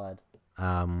covered in blood.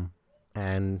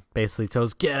 And basically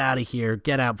tells, get out of here,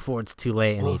 get out before it's too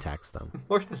late, and he attacks them.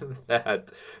 More than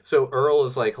that, so Earl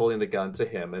is like holding the gun to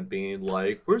him and being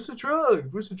like, "Where's the drug?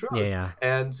 Where's the drug?" Yeah.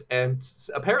 And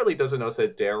apparently doesn't know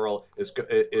that Daryl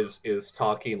is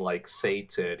talking like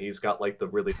Satan. He's got like the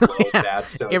really low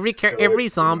bass tones. Every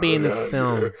zombie in this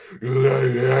film,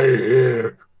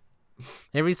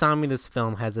 every zombie in this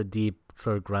film has a deep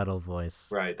sort of Gretel voice.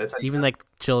 Right. That's how Even like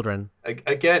children.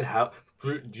 again how.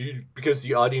 Because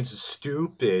the audience is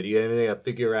stupid, you gotta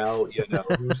figure out,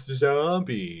 who's the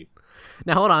zombie.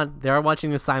 Now hold on, they are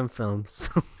watching the Simon films.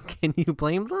 So can you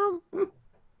blame them?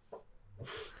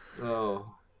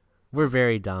 Oh, We're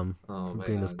very dumb oh man.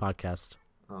 doing this podcast.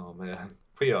 Oh man,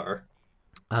 we are.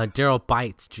 Daryl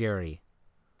bites Jerry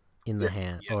in the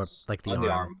hand, or Yes. like the on arm.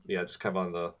 the arm. Yeah, just kind of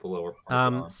on the lower part.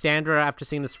 of the arm. Sandra, after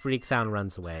seeing this, freaks out and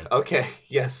runs away. Okay,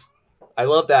 yes. I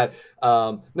love that.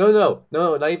 No,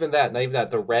 not even that. Not even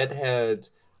that. The redhead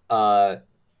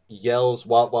yells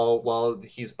while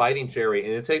he's biting Jerry,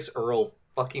 and it takes Earl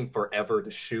fucking forever to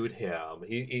shoot him.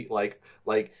 He like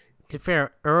To be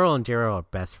fair, Earl and Daryl are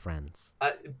best friends.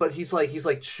 But he's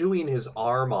like chewing his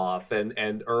arm off,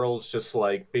 and Earl's just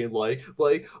like being like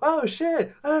oh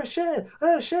shit, oh shit,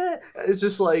 oh shit. It's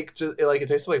just like it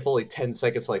takes like fully 10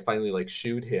 seconds to like finally like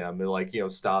shoot him and like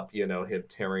stop him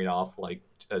tearing off like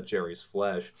Jerry's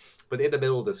flesh. But in the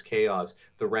middle of this chaos,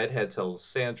 the redhead tells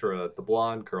Sandra, the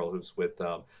blonde girl who's with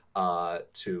them,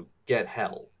 to get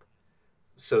help.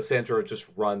 So Sandra just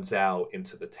runs out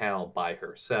into the town by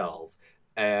herself.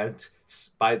 And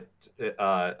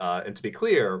and to be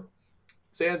clear,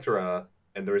 Sandra,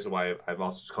 and the reason why I'm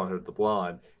also just calling her the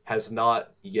blonde, has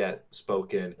not yet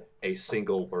spoken a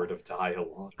single word of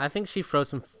dialogue. I think she throws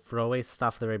some throwaway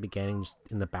stuff at the very beginning, just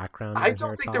in the background. I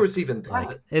don't think there was even that.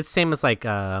 Like, it's same as like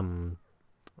Buck.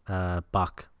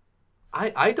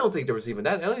 I don't think there was even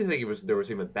that. I don't even think there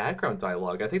was even background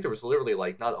dialogue. I think there was literally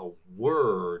like not a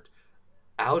word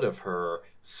out of her.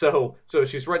 So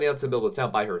she's running out to the middle of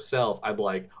town by herself. I'm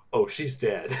like, oh, she's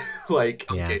dead. Like,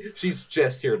 okay, she's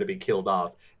just here to be killed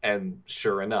off. And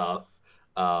sure enough,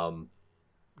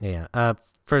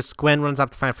 first Gwen runs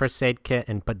up to find a first aid kit,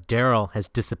 but Daryl has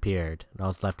disappeared. And all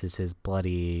that's left is his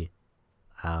bloody,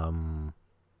 I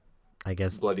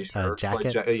guess, bloody shirt,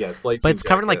 jacket. Bloody but it's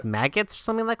covered in jacket. like maggots or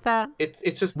something like that.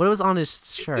 It's just what was on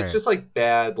his shirt. It's just like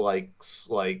bad,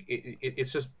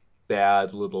 it's just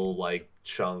bad little like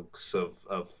chunks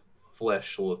of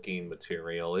flesh looking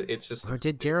material. It's just. Where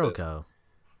did Daryl go?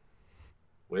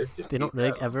 Where did they don't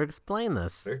really ever explain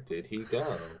this? Where did he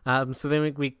go? So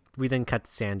then we then cut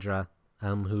to Sandra,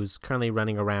 who's currently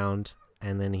running around,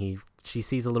 and then she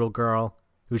sees a little girl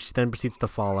who she then proceeds to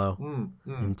follow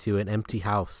into an empty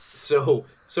house.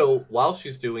 So while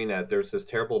she's doing that, there's this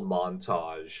terrible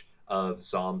montage of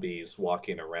zombies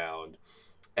walking around,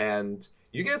 and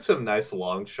you get some nice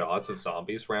long shots of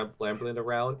zombies rambling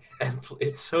around, and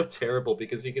it's so terrible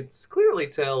because you can clearly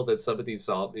tell that some of these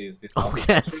zombies it's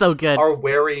so good, are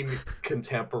wearing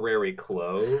contemporary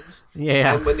clothes.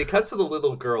 Yeah. And when they cut to the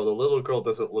little girl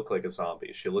doesn't look like a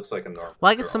zombie. She looks like a normal.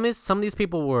 Well, I guess girl. some of these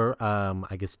people were,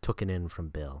 taken in from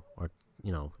Bill, or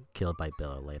killed by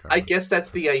Bill later. I guess that's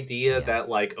the idea that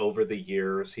like over the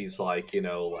years he's like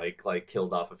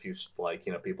killed off a few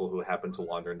people who happened to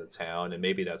wander into town, and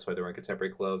maybe that's why they're in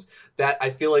contemporary clothes. That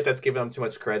I feel like that's giving them too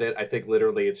much credit. I think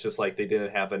literally it's just like they didn't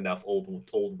have enough old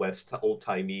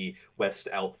timey West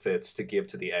outfits to give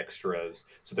to the extras,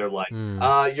 so they're like,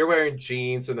 you're wearing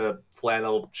jeans and a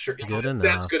flannel shirt.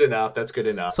 That's good enough. That's good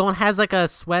enough. Someone has like a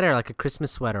sweater, like a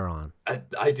Christmas sweater on.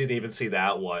 I didn't even see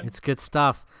that one. It's good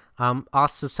stuff.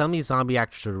 Also, some of these zombie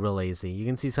actors are real lazy. You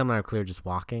can see some that are clear just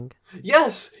walking.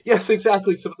 Yes,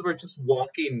 exactly. Some of them are just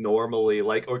walking normally,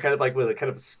 or kind of like with a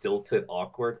kind of stilted,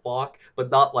 awkward walk, but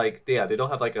not like, they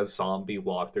don't have like a zombie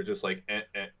walk. They're just like,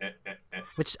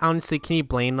 Which, honestly, can you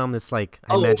blame them? It's like,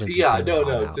 no,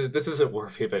 this isn't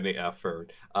worthy of any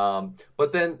effort.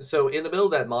 But then, so in the middle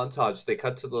of that montage, they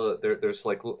cut to there's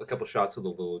like a couple shots of the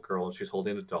little girl, and she's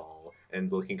holding a doll and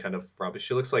looking kind of frumpy.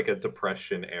 She looks like a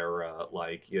Depression era,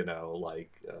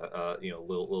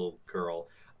 little girl,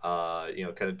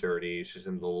 kind of dirty. She's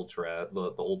in the little dress,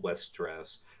 the Old West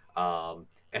dress,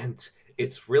 and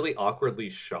it's really awkwardly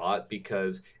shot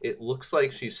because it looks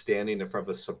like she's standing in front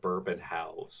of a suburban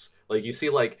house. Like you see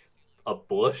like a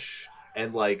bush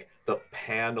and like the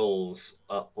panels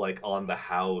on the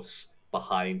house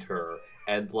behind her.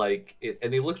 And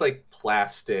they look like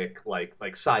plastic,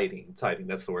 like siding.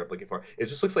 That's the word I'm looking for. It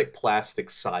just looks like plastic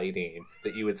siding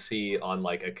that you would see on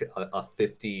like a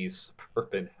 50s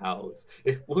suburban house.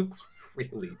 It looks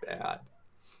really bad.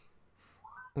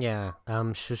 Yeah.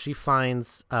 So she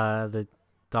finds the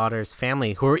daughter's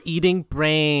family who are eating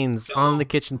brains on the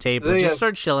kitchen table. Just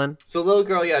start chilling. So the little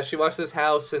girl, she walks this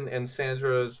house, and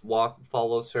Sandra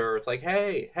follows her. It's like,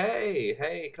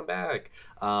 hey, come back.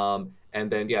 And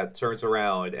then turns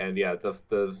around, and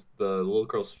the little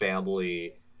girl's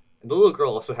family, and the little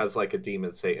girl also has like a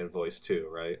demon Satan voice too,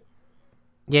 right?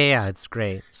 Yeah, it's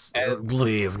great. And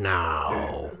leave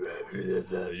now.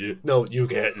 No, you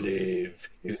can't leave.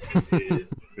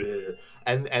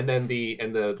 and then the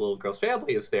little girl's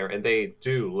family is there, and they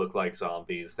do look like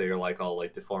zombies. They are like all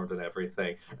like deformed and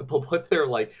everything. But they're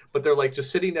like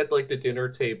just sitting at like the dinner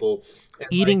table, and,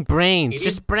 eating brains,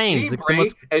 just brains, eating like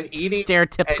brains, the most and eating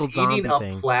stereotypical and zombie eating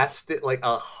thing. a plastic like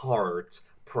a heart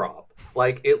prop.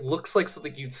 Like, it looks like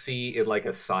something you'd see in, like,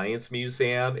 a science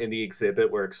museum in the exhibit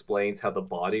where it explains how the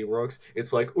body works.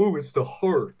 It's like, ooh, it's the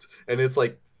heart. And it's,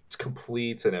 like, it's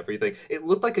complete and everything. It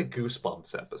looked like a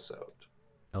Goosebumps episode.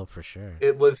 Oh, for sure.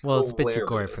 It was Well, it's a bit too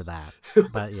gory hilarious. for that.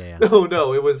 But yeah.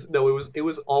 No, it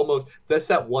was almost that's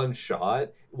that one shot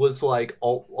was like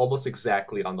almost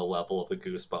exactly on the level of a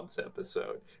Goosebumps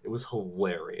episode. It was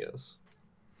hilarious.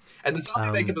 And the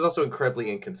zombie makeup is also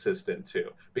incredibly inconsistent too,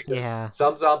 because Yeah.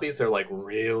 some zombies they're like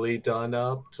really done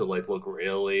up to like look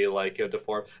really like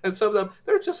deformed, and some of them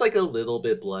they're just like a little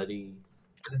bit bloody,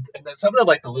 and then some of them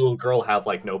like the little girl have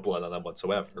like no blood on them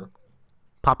whatsoever.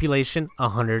 Population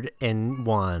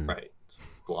 101. Right,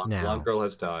 blonde Now. girl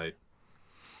has died.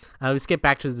 Let's get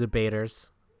back to the debaters.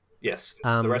 Yes,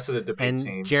 the rest of the debate and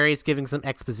team. Jerry's giving some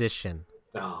exposition.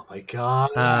 Oh my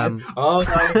god! Um, Oh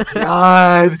my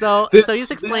god! So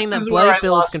he's explaining that Bloody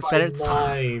Bill is Confederate.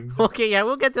 Okay, yeah,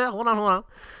 we'll get to that. Hold on.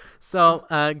 So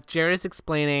Jerry's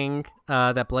explaining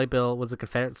that Bloody Bill was a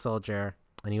Confederate soldier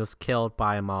and he was killed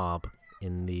by a mob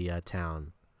in the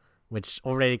town, which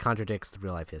already contradicts the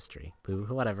real life history.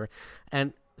 Whatever.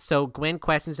 And so Gwen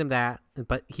questions him that,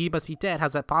 but he must be dead.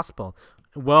 How's that possible?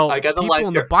 Well, I got the people lines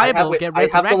in here. the Bible get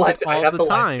resurrected all the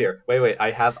time. Here. Wait. I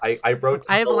wrote.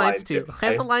 I have the the lines lines too. here. I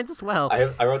have the lines as well.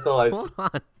 I wrote the lines. Hold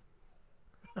on.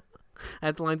 I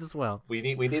have the lines as well. We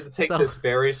need to take this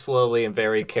very slowly and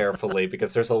very carefully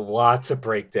because there's a lot to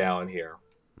break down here.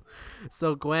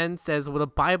 So Gwen says, well, the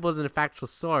Bible isn't a factual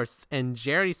source. And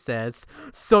Jerry says,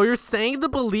 so you're saying the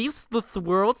beliefs of the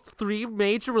world's three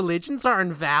major religions are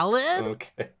invalid?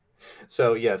 Okay.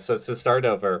 So to start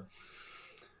over.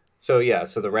 So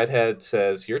the redhead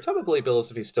says, "You're talking about Bloody Bill as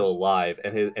if he's still alive,"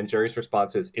 and Jerry's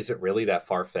response is it really that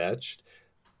far fetched?"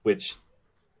 Which,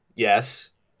 yes,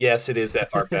 it is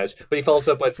that far fetched. But he follows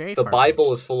up with, "The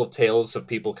Bible is full of tales of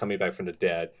people coming back from the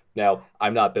dead." Now,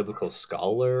 I'm not a biblical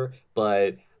scholar,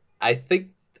 but I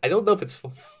don't know if it's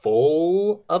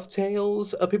full of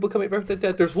tales of people coming back from the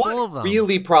dead. There's one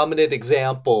really prominent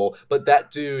example, but that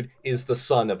dude is the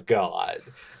Son of God.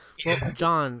 Well,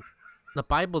 John. The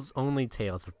Bible's only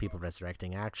tales of people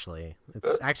resurrecting, actually. It's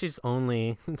actually just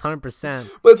only 100%.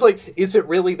 But it's like, is it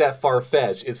really that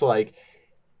far-fetched? It's like,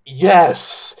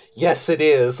 yes, it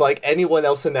is. Like, anyone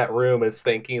else in that room is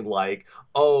thinking like,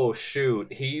 oh,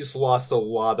 shoot, he's lost a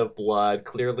lot of blood.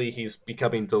 Clearly he's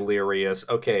becoming delirious.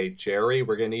 Okay, Jerry,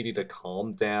 we're going to need you to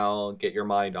calm down, get your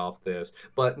mind off this.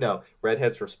 But no,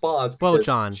 Redhead's response, because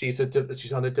John. she's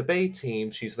on a debate team,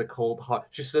 she's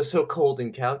so cold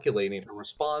and calculating. Her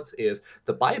response is,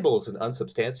 the Bible is an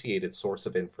unsubstantiated source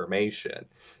of information,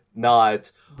 not...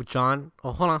 John,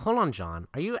 hold on, John.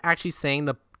 Are you actually saying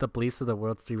the beliefs of the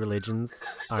world's three religions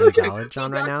are invalid,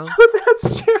 John, right now? So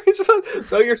that's Jerry's response.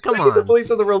 So you're saying the beliefs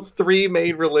of the world's three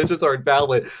main religions are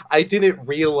invalid. I didn't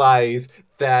realize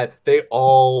that they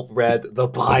all read the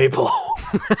Bible.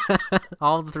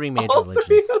 All the three major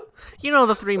religions. You know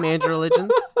the three major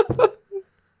religions.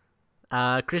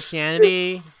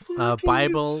 Christianity,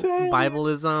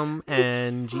 Bibleism,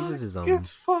 and Jesusism.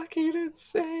 It's fucking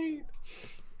insane.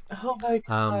 Oh my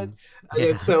god.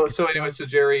 Yeah, so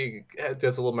Jerry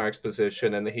does a little more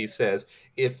exposition, and he says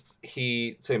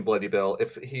saying Bloody Bill,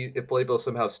 if Bloody Bill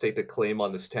somehow staked a claim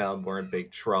on this town, we're in big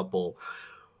trouble.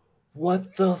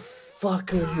 What the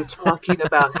fuck are you talking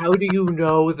about? How do you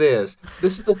know this?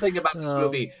 This is the thing about this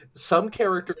movie. Some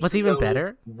characters what's even know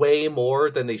better? Way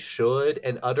more than they should,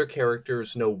 and other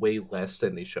characters know way less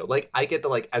than they should. Like, I get to,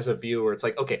 like, as a viewer, it's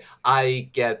like, okay, I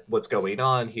get what's going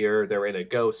on here. They're in a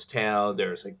ghost town.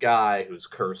 There's a guy who's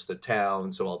cursed the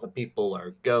town, so all the people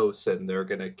are ghosts, and they're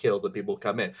gonna kill the people who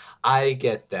come in. I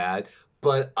get that.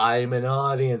 But I'm an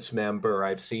audience member.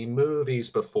 I've seen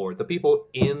movies before. The people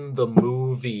in the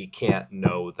movie can't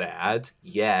know that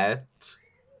yet.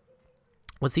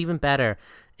 What's even better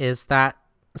is that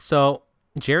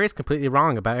Jerry's completely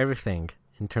wrong about everything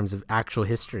in terms of actual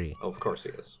history. Oh, of course he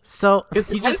is. So he's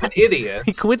just an idiot.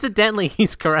 Coincidentally,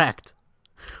 he's correct.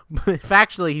 But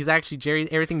factually, he's actually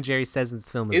everything Jerry says in this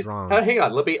film is wrong. Hang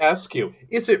on, let me ask you: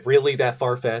 is it really that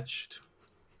far-fetched?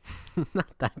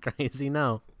 Not that crazy,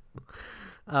 no.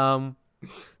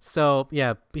 So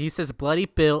yeah, he says Bloody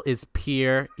Bill is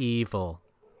pure evil,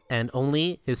 and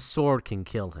only his sword can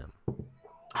kill him.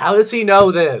 How does he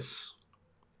know this?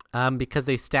 Because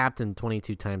they stabbed him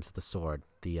 22 times with the sword.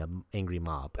 The angry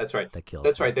mob. That's right. That killed.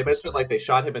 That's right. They mentioned like they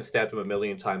shot him and stabbed him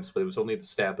 1,000,000 times, but it was only the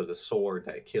stab of the sword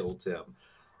that killed him.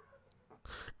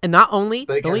 And not only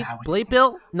Bloody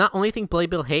Bill, not only thing Bloody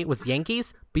Bill hate was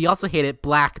Yankees, but he also hated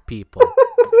black people.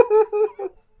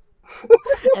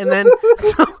 And then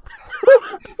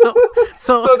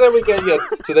so then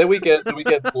we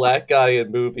get black guy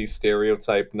in movie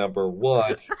stereotype number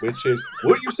 1, which is,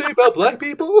 what do you say about black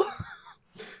people?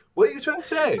 What are you trying to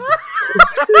say?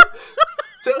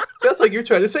 Sounds like you're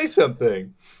trying to say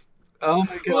something. Oh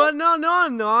my god. What? No,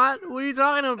 I'm not. What are you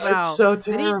talking about? It's so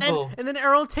Then terrible. and then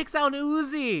Earl takes out an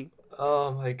Uzi.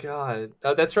 Oh my god.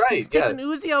 Oh, that's He right. takes Yeah. an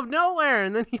Uzi out of nowhere,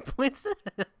 and then he points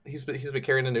it. He's been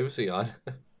carrying an Uzi on.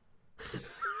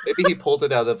 Maybe he pulled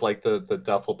it out of like the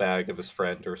duffel bag of his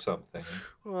friend or something.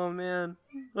 Oh man.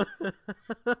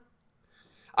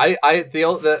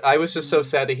 I was just so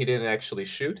sad that he didn't actually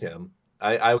shoot him.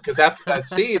 Because after that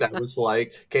scene, I was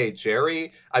like, okay,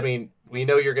 Jerry. I mean, we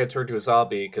know you're gonna turn to a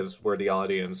zombie because we're the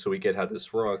audience, so we get how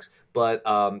this works. But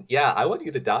yeah, I want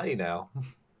you to die now.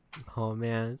 Oh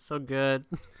man, it's so good.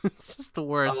 It's just the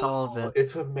worst, all of it.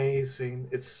 It's amazing.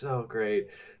 It's so great.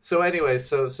 So anyway,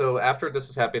 so after this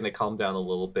is happening, they calm down a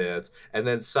little bit, and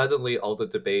then suddenly all the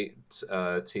debate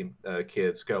team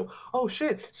kids go, "Oh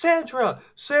shit, Sandra,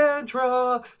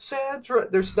 Sandra, Sandra!"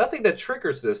 There's nothing that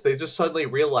triggers this. They just suddenly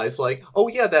realize, like, "Oh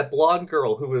yeah, that blonde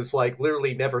girl who was like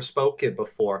literally never spoken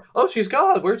before. Oh, she's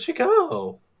gone. Where'd she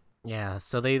go?" Yeah,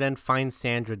 so they then find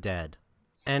Sandra dead.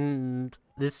 And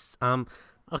this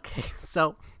okay,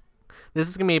 so this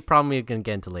is gonna be a problem we're gonna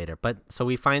get into later. But so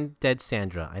we find dead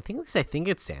Sandra. I think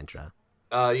it's Sandra.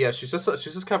 Yeah, she's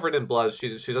just covered in blood. She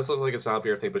doesn't look like a zombie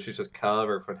or anything, but she's just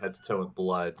covered from head to toe in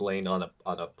blood, laying on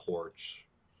a porch.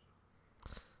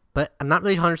 But I'm not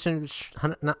really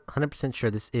 100% sure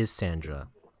this is Sandra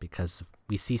because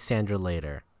we see Sandra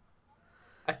later.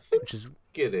 I think Which is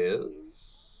it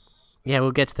is. Yeah,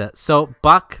 we'll get to that. So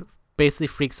Buck basically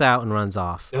freaks out and runs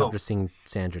off No. after seeing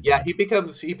Sandra Yeah, dead. he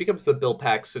becomes the Bill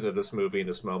Paxton of this movie in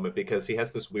this moment because he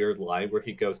has this weird line where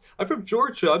he goes, "I'm from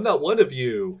Georgia. I'm not one of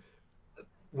you,"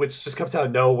 which just comes out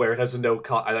of nowhere. It has no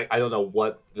I don't know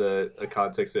what the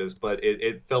context is, but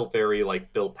it felt very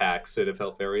like Bill Paxton. It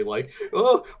felt very like,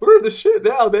 "Oh, we're in the shit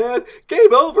now, man.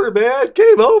 Game over, man.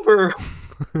 Game over."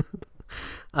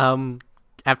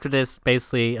 After this,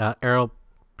 basically, Errol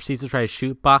proceeds to try to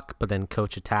shoot Buck, but then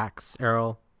Coach attacks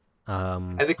Errol.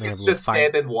 And the they have kids a just little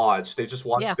fight. stand and watch. They just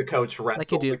watch Yeah, the coach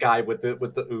wrestle do. the guy with the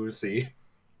Uzi.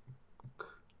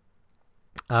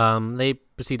 They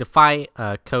proceed to fight.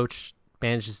 Coach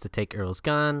manages to take Earl's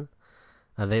gun.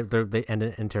 They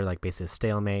enter like basically a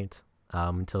stalemate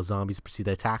until zombies proceed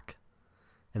to attack,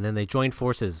 and then they join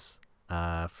forces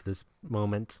for this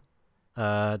moment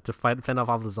to fend off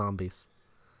all the zombies.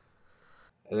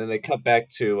 And then they cut back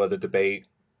to the debate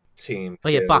team. Oh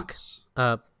yeah, Buck. kids.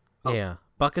 Yeah,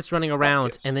 Buck is running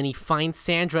around, yes. and then he finds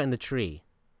Sandra in the tree.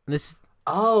 And this,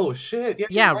 Oh shit! Yeah,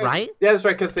 Yeah, you're right? Yeah, that's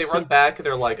right. Because they So- run back and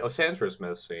they're like, "Oh, Sandra's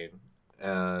missing,"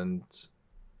 and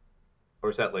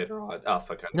or is that later on? Oh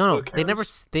fuck! no, Who they cares? never,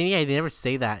 they never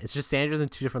say that. It's just Sandra's in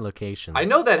two different locations. I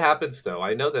know that happens though.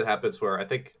 I know that happens where I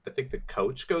think the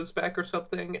coach goes back or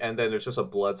something, and then there's just a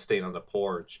blood stain on the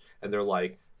porch, and they're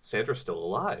like, "Sandra's still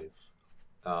alive."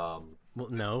 Well,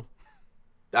 no.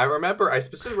 I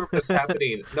specifically remember this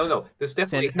happening. No, this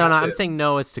definitely. No, I'm happens. saying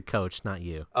no. It's to Coach, not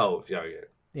you. Oh yeah, yeah.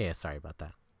 Yeah, sorry about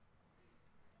that.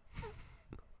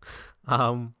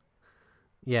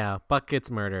 Yeah, Buck gets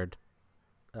murdered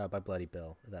by Bloody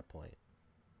Bill at that point.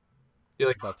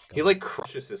 Buck's He gone. like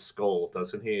crushes his skull,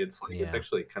 doesn't he? It's like it's Yeah.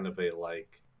 actually kind of a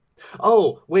like.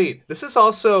 Oh wait, this is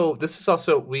also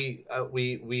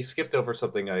we skipped over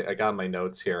something I got in my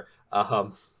notes here.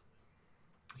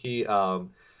 He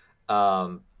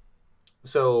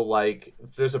so like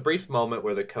there's a brief moment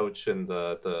where the coach and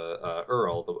the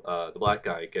Earl the black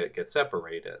guy get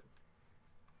separated,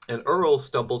 and Earl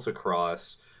stumbles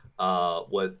across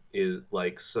what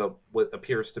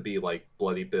appears to be like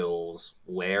Bloody Bill's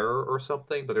lair or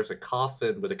something, but there's a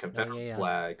coffin with a Confederate yeah.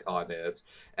 flag on it,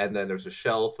 and then there's a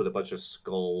shelf with a bunch of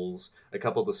skulls. A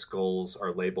couple of the skulls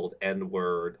are labeled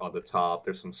N-word on the top.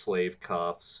 There's some slave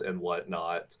cuffs and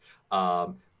whatnot.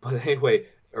 But anyway,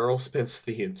 Earl spends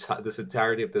this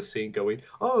entirety of this scene going,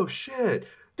 "Oh shit,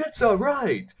 that's not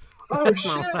right. Oh That's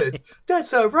not shit, right."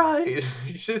 that's not right."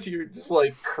 You're just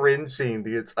like cringing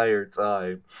the entire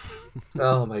time.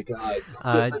 Oh my god. Just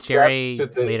the Jerry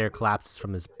depths to the- later collapses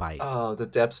from his bite. Oh, the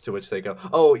depths to which they go.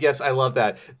 Oh yes, I love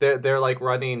that. They're like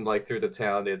running like through the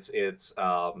town. It's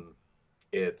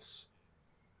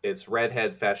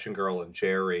Redhead, Fashion Girl, and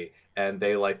Jerry, and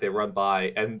they run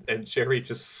by, and Jerry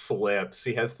just slips.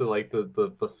 He has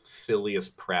the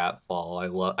silliest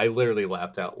pratfall. I literally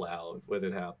laughed out loud when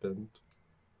it happened.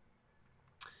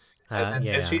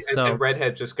 And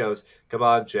Redhead just goes, "Come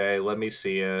on, Jay, let me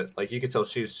see it." Like you can tell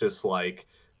she's just like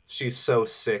she's so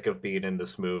sick of being in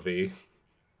this movie.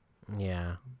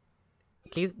 Yeah.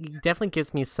 He definitely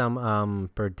gives me some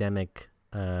Birdemic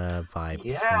vibes.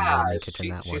 Yeah, from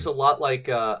that she's one. a lot like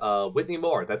Whitney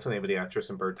Moore. That's the name of the actress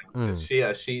in Birdemic.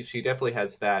 Mm. She definitely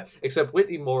has that. Except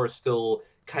Whitney Moore is still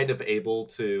kind of able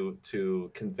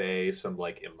to convey some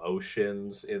like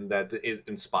emotions in that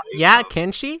in spite Yeah, of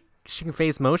can she? She can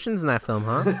face motions in that film,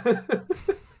 huh?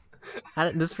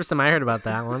 This is the first time I heard about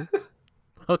that one.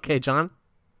 Okay, John.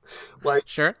 like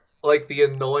Sure. like the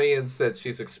annoyance that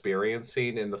she's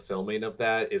experiencing in the filming of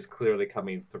that is clearly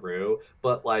coming through,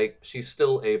 but like she's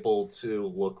still able to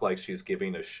look like she's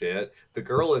giving a shit. The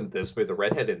girl in this movie, the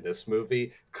redhead in this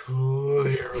movie,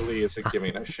 clearly isn't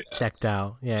giving a shit. Checked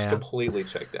out. She's Yeah. completely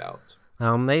checked out.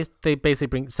 They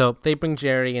basically bring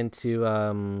Jerry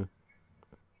into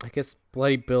I guess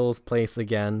Bloody Bill's place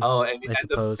again. Oh, I and the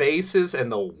suppose. faces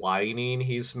and the whining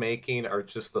he's making are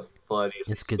just the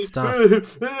funniest. It's good stuff.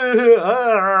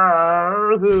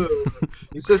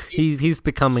 He's just He's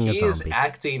becoming a he is zombie.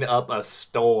 acting up a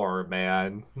storm,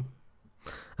 man.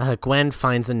 Gwen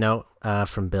finds a note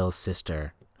from Bill's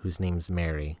sister, whose name's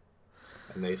Mary.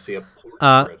 And they see a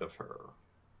portrait of her.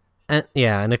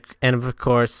 And of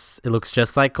course it looks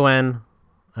just like Gwen.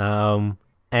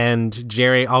 And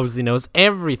Jerry obviously knows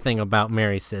everything about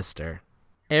Mary's sister.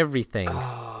 Everything.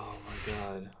 Oh my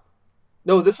god.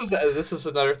 No, this is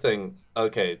another thing.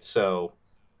 Okay, so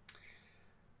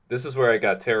this is where I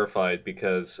got terrified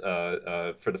because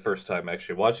for the first time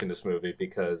actually watching this movie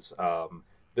because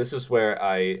this is where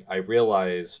I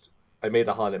realized I made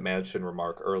a Haunted Mansion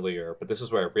remark earlier, but this is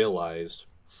where I realized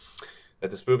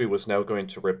that this movie was now going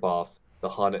to rip off the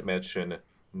Haunted Mansion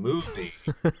movie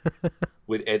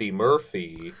with Eddie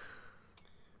Murphy,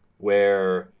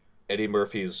 where Eddie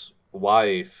Murphy's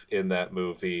wife in that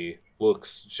movie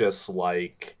looks just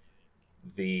like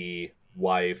the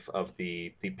wife of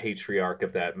the patriarch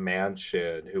of that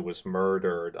mansion who was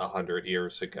murdered 100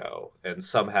 years ago, and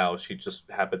somehow she just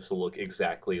happens to look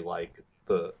exactly like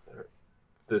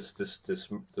this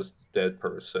dead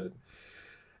person.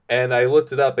 And I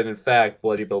looked it up, and in fact,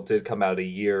 Bloody Bill did come out a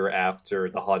year after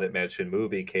the Haunted Mansion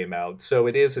movie came out, so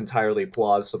it is entirely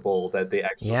plausible that they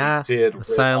actually did rip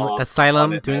off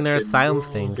Asylum Haunted doing their Mansion asylum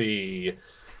thing. movie.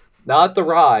 Not the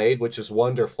ride, which is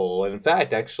wonderful. And in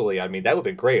fact, actually, I mean, that would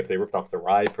have been great if they ripped off the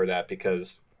ride for that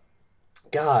because,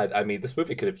 God, I mean, this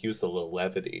movie could have used a little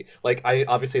levity. Like,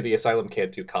 obviously the asylum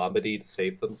can't do comedy to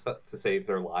save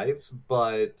their lives,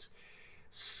 but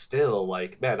still,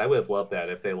 like, man, I would have loved that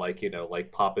if they like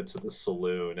pop into the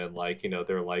saloon and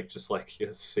they're like just like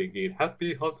singing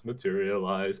 "Happy Haunts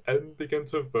materialize and begin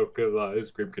to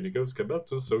vocalize, Grim Kitty Ghosts come out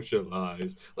to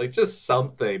socialize," like just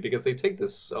something because they take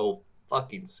this so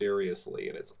fucking seriously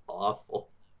and it's awful.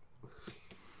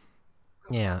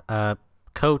 Yeah.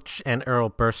 Coach and Earl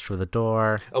burst through the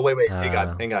door. Oh wait,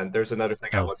 hang on. There's another thing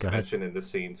I want to go ahead. mention in the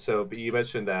scene. So you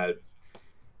mentioned that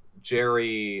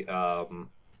Jerry.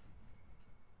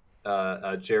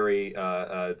 Jerry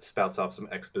spouts off some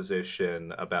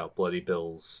exposition about Bloody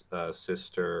Bill's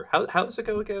sister. How does it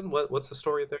go again? What's the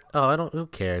story there? Oh, who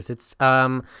cares? It's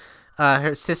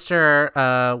her sister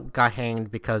got hanged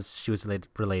because she was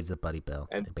related to Bloody Bill.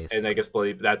 And I guess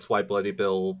that's why Bloody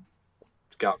Bill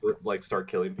got start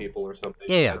killing people or something.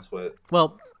 Yeah. That's what.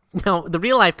 Well, no, the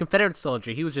real life Confederate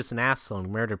soldier, he was just an asshole and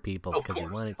murdered people because he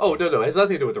wanted to. Oh no, it has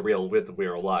nothing to do with the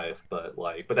real life, but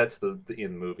that's the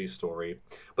in movie story.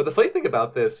 But the funny thing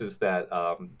about this is that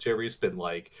Jerry's been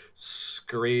like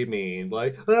screaming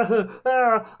like it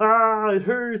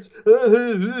hurts.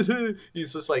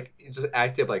 He's just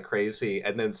acting like crazy,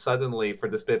 and then suddenly for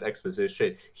this bit of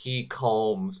exposition, he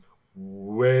calms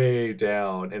way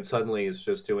down and suddenly it's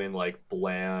just doing like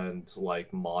bland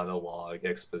like monologue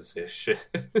exposition.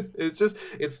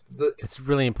 It's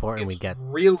really important we get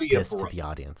really this to the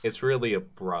audience. It's really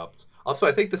abrupt. Also,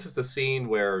 I think this is the scene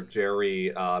where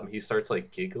Jerry he starts like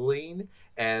giggling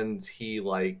and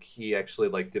he actually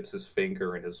like dips his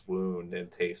finger in his wound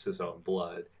and tastes his own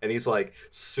blood, and he's like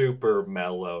super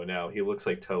mellow now. He looks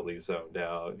like totally zoned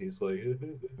out. He's like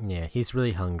yeah, he's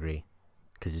really hungry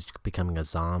because he's becoming a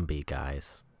zombie,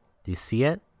 guys. Do you see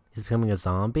it? He's becoming a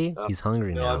zombie. He's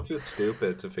hungry now. I'm too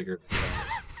stupid to figure this out.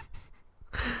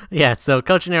 Yeah, so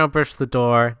Coach and Arrow burst the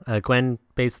door. Gwen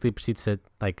basically proceeds to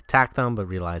like attack them, but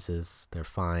realizes they're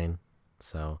fine.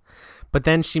 But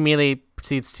then she immediately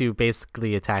proceeds to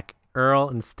basically attack Earl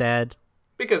instead.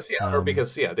 Because Earl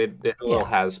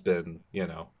has been,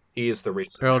 he is the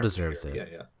reason. Earl deserves it.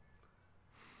 Yeah.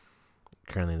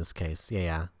 Currently in this case,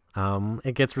 yeah.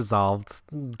 It gets resolved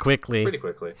quickly. Pretty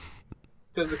quickly.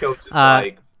 Because the coach is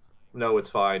like, no, it's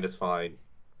fine.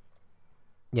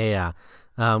 Yeah.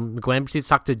 Gwen proceeds to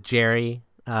talk to Jerry,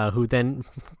 who then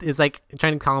is like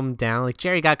trying to calm him down. Like,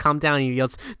 Jerry, gotta calm down. And he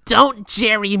yells, "Don't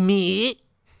Jerry me!"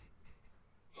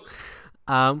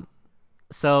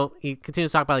 So he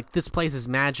continues to talk about like this place is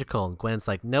magical. And Gwen's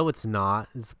like, "No, it's not.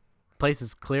 This place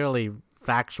is clearly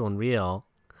factual and real.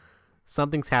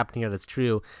 something's happening here that's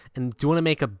true. And do you want to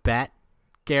make a bet,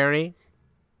 Gary?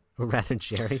 Or rather,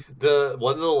 Jerry? The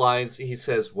one of the lines he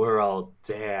says, "We're all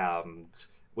damned,"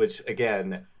 which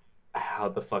again, how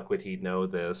the fuck would he know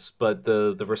this? But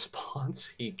the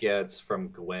response he gets from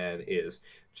Gwen is,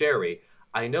 "Jerry,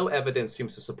 I know evidence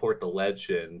seems to support the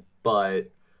legend,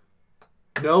 but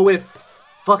no, it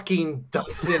fucking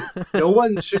doesn't. No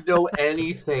one should know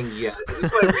anything yet." And this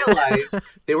is when I realized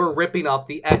they were ripping off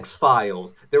the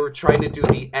X-Files. They were trying to do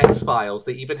the X-Files.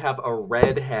 They even have a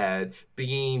redhead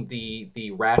being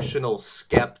the rational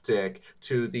skeptic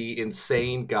to the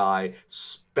insane guy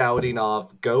spouting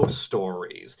off ghost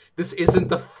stories. This isn't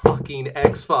the fucking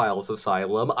X-Files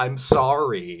asylum. I'm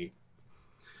sorry.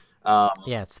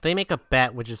 Yeah, so they make a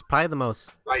bet, which is probably the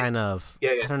most Right. kind of,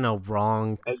 Yeah, yeah. I don't know,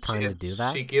 wrong And time to do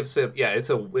that. She gives him, yeah, it's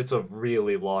a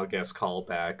really long ass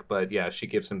callback, but yeah, she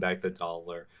gives him back the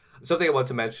dollar. Something I want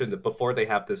to mention that before they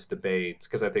have this debate,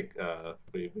 because I think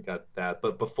we got that,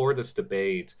 but before this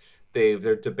debate,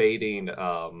 they're debating. They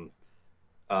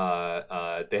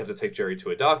have to take Jerry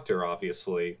to a doctor,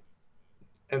 obviously,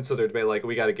 and so they're debating like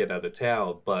we got to get out of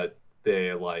town, but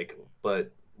they're like,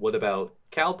 but what about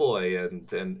Cowboy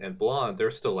and Blonde?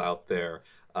 They're still out there.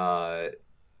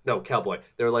 No, Cowboy.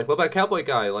 They're like, what about Cowboy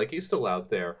guy? Like he's still out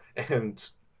there. And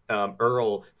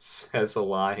Earl says a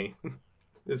line.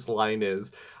 His line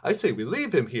is, "I say we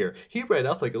leave him here. He ran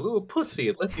off like a little pussy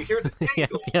and left you here to Yep,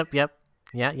 dangle. yep.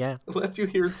 Yeah. Left you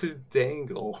here to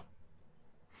dangle."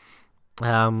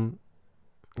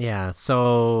 Yeah,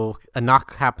 so a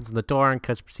knock happens on the door and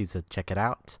Cuz proceeds to check it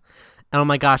out. And oh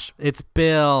my gosh, it's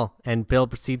Bill! And Bill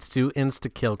proceeds to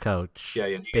insta-kill Coach. Yeah,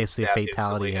 he gets Basically a stabbed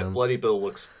fatality. instantly, and Bloody Bill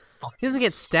looks fucking He doesn't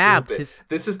get stabbed. stupid.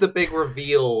 This is the big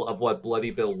reveal of what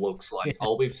Bloody Bill looks like.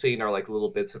 All we've seen are like little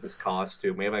bits of his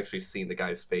costume. We haven't actually seen the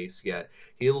guy's face yet.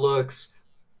 He looks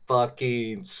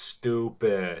fucking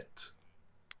stupid.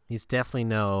 He's definitely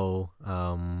no,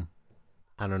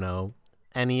 I don't know,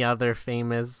 any other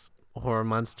famous horror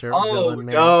monster Oh villain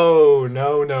man. no.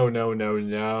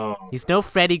 He's no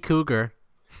Freddy Krueger.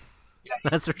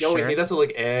 That's for No, sure. he doesn't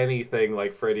look anything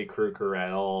like Freddy Krueger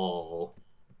at all.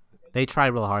 They try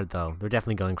real hard though. They're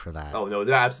definitely going for that. Oh no,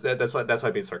 that's why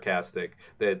I'm being sarcastic.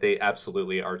 They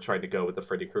absolutely are trying to go with the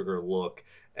Freddy Krueger look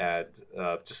and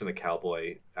just in a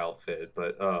cowboy outfit.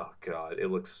 But oh god,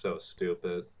 it looks so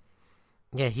stupid.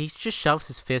 Yeah, he just shoves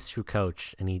his fist through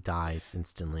Coach and he dies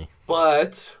instantly.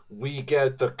 But we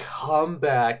get the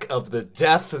comeback of the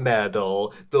death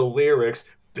metal. The lyrics: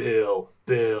 Bill,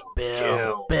 kill,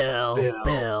 Bill.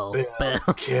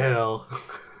 kill.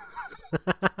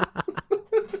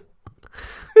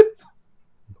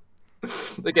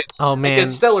 Again,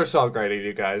 stellar songwriting,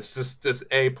 you guys. Just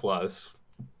A plus.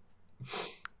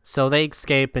 So they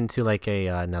escape into like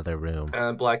another room.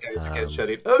 And Black Eyes again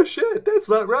shouting, "Oh shit, that's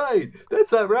not right!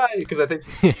 That's not right!" Because I think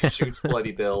he shoots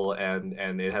Bloody Bill,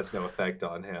 and it has no effect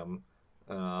on him.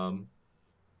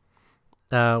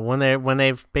 When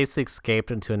they've basically escaped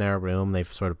into another room,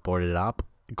 they've sort of boarded up.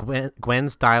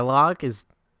 Gwen's dialogue is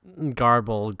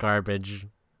garbage.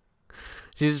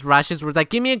 She just rushes. We're like,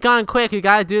 "Give me a gun, quick! You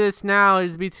gotta do this now.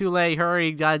 It'll be too late. Hurry,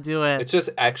 you gotta do it." It's just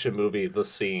action movie. The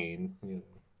scene.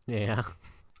 Yeah.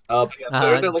 So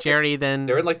Jerry then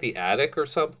they're in like the attic or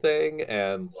something,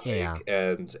 and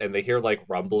and they hear like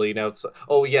rumbling outside.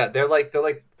 Oh yeah, they're like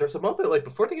there's a moment like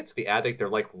before they get to the attic, they're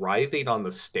like writhing on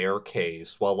the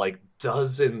staircase while like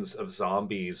dozens of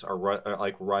zombies are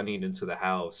like running into the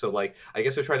house. So like I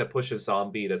guess they're trying to push a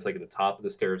zombie that's like at the top of the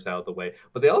stairs out of the way,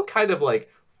 but they all kind of like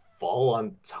fall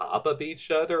on top of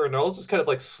each other and they're all just kind of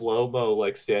like slow-mo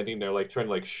like standing there like trying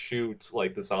to like shoot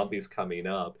like the zombies coming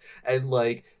up, and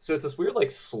like so it's this weird like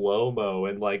slow-mo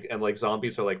and like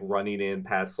zombies are like running in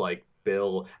past like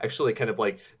Bill, actually kind of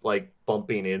like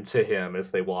bumping into him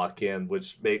as they walk in,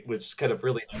 which kind of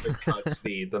really undercuts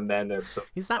the menace of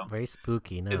he's not very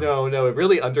spooky. No, it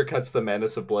really undercuts the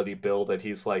menace of Bloody Bill, that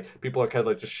he's like people are kind of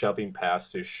like just shoving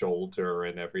past his shoulder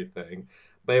and everything.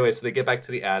 But anyway, so they get back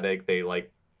to the attic, they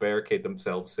like barricade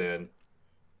themselves in.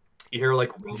 You hear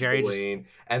like rumbling,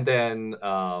 and then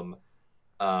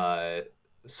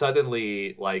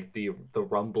suddenly like the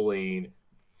rumbling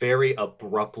very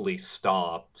abruptly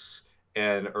stops,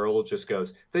 and Earl just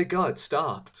goes, "Thank God,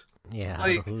 stopped." Yeah,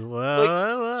 like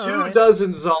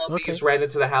 24 zombies ran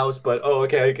into the house, but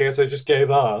okay, I guess I just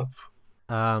gave up.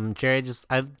 Jerry's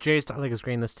not like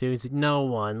agreeing this too. He's like, "No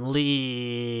one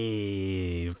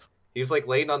leave." He was like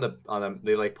laying on a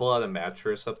they like pull out a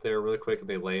mattress up there really quick and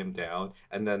they lay him down,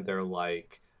 and then they're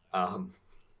like and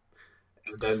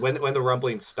then when the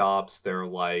rumbling stops, they're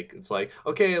like, it's like,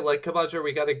 okay, like come on Jerry,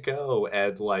 we gotta go,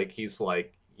 and like he's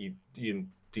like he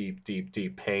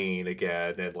deep pain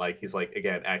again, and like he's like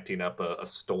again acting up a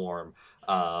storm.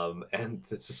 And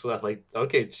it's just like,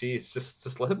 okay, geez,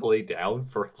 just let him lay down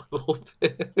for a little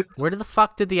bit. Where the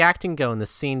fuck did the acting go in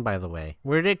this scene, by the way?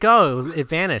 Where did it go? It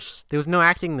vanished. There was no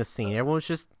acting in this scene.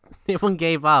 Everyone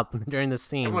gave up during the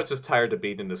scene. Everyone's just tired of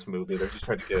being in this movie. They're just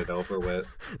trying to get it over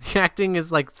with. The acting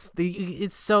is like,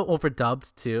 it's so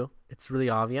overdubbed too. It's really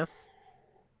obvious.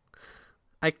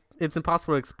 It's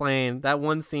impossible to explain. That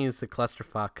one scene is a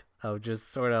clusterfuck of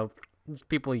just sort of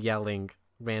people yelling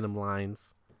random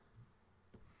lines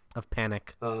of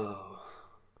panic. Oh.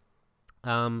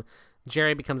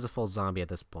 Jerry becomes a full zombie at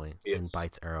this point and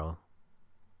bites Earl.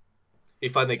 He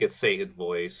finally gets Satan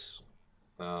voice.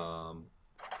 And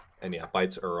yeah,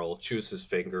 bites Earl, chews his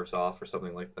fingers off or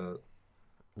something like that.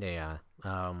 Yeah.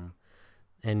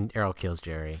 And Earl kills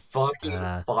Jerry.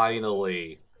 Fucking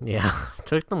finally. Yeah,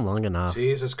 took them long enough.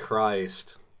 Jesus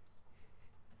Christ.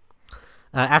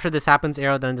 After this happens,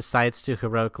 Arrow then decides to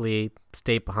heroically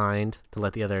stay behind to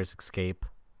let the others escape.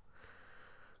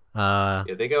 Yeah,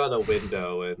 they go out a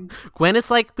window and Gwen is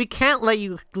like, we can't let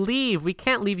you leave. We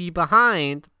can't leave you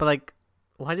behind. But like,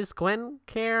 why does Gwen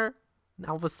care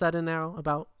all of a sudden now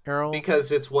about Earl?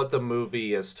 Because it's what the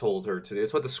movie has told her to do.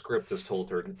 It's what the script has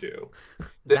told her to do.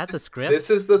 Is that the script? This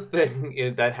is the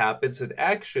thing that happens in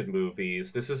action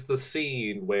movies. This is the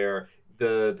scene where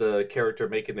the character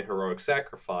making the heroic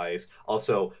sacrifice.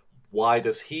 Also, why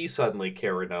does he suddenly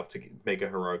care enough to make a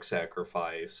heroic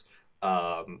sacrifice?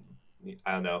 I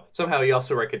don't know. Somehow he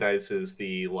also recognizes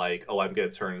the like, oh, I'm going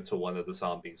to turn into one of the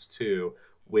zombies too,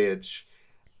 which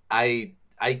I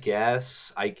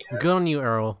guess. Good on you,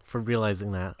 Earl, for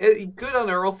realizing that. Good on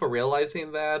Earl for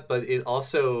realizing that, but it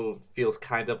also feels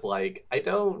kind of like I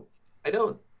don't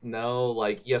know.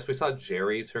 Like, yes, we saw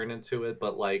Jerry turn into it,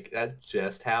 but like that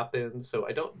just happened, so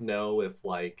I don't know if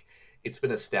like it's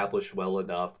been established well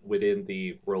enough within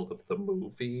the world of the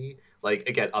movie. Like,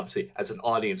 again, obviously, as an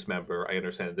audience member, I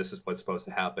understand that this is what's supposed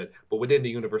to happen, but within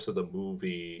the universe of the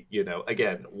movie, you know,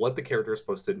 again, what the character is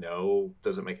supposed to know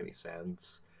doesn't make any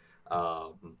sense.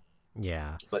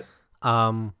 Yeah. But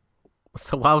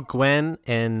so while Gwen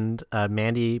and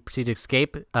Mandy proceed to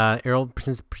escape, Earl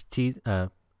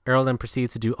then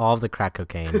proceeds to do all of the crack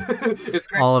cocaine. It's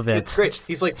great. All of it. It's great.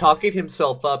 He's like talking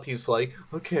himself up. He's like,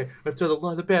 okay, I've done a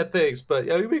lot of bad things, but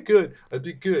I'll be good. I'll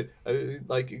be good.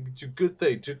 Like, do good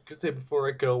thing before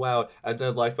I go out. And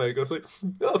then Life Fighter goes like,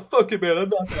 oh, fuck it, man, I'm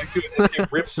not that good. And he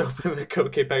rips open the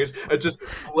cocaine package and just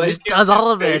does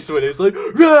all of it. With it. It's like,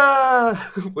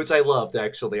 ah! Which I loved,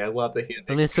 actually. I love that he.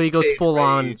 And then so he goes full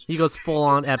on. He goes full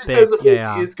on epic.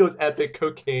 It goes epic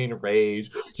cocaine rage.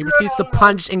 He proceeds to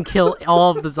punch and kill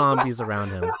all of the zombies around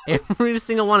him. Every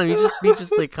single one of them. He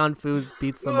just like kung fu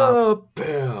beats them up.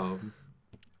 Bam.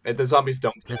 And the zombies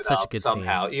don't get such a up good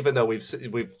somehow, scene. even though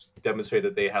we've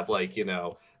demonstrated they have like, you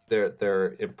know,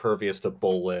 they're impervious to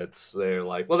bullets. They're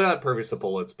like, well, they're not impervious to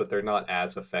bullets, but they're not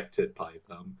as affected by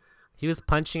them. He was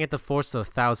punching at the force of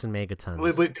 1,000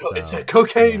 megatons. It's a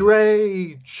cocaine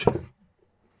rage.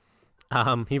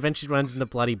 He eventually runs into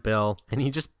Bloody Bill, and he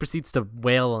just proceeds to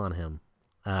wail on him,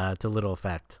 to little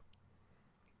effect.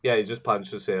 Yeah, he just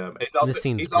punches him.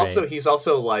 He's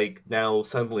also like now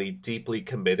suddenly deeply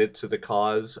committed to the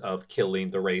cause of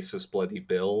killing the racist Bloody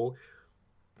Bill,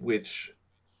 which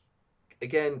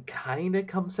again kind of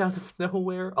comes out of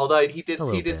nowhere. Although he did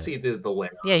see the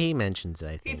lair. Yeah, he mentions it. I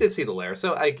think he did see the lair,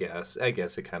 so I guess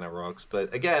it kind of rocks.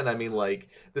 But again, I mean, like,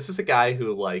 this is a guy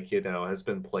who, like, you know, has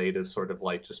been played as sort of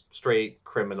like just straight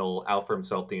criminal, out for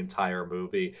himself the entire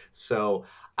movie. So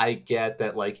I get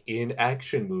that, like, in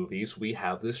action movies, we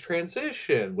have this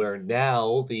transition where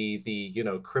now the you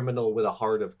know, criminal with a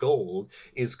heart of gold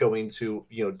is going to,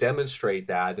 you know, demonstrate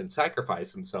that and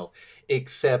sacrifice himself.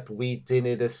 Except we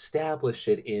didn't establish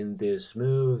it in this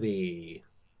movie.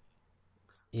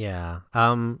 Yeah.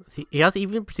 He also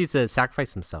even proceeds to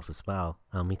sacrifice himself as well.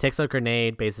 He takes a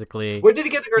grenade, basically. Where did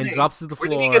he get the grenade? And drops to the floor.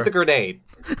 Where did he get the grenade?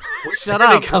 Shut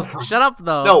up. Shut up,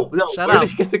 though. No. Shut Where up.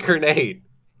 did he get the grenade?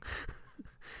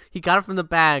 He got it from the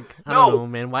bag. I don't know,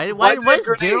 man. Why does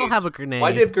Daryl have a grenade?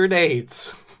 Why do they have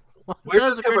grenades? Where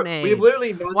does a grenade? We've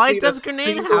literally not Why seen does a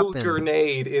grenade single happen?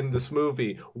 grenade in this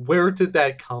movie. Where did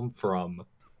that come from?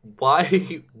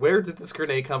 Why? Where did this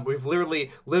grenade come? We've literally,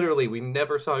 we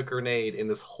never saw a grenade in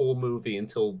this whole movie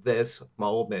until this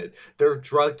moment. They're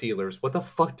drug dealers. What the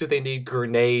fuck do they need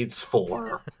grenades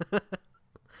for?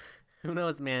 Who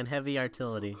knows, man? Heavy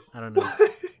artillery. I don't know.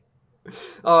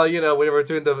 You know, when we're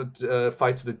doing the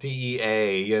fights with the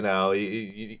DEA, you know,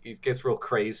 it gets real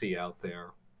crazy out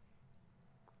there.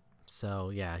 So,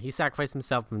 yeah, he sacrificed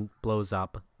himself and blows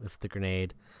up with the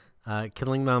grenade,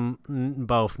 killing them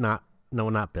both, not No,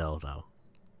 not Bill though.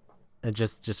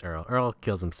 Just Earl. Earl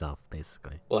kills himself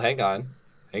basically. Well, hang on.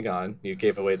 You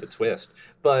gave away the twist,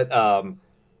 but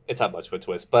it's not much of a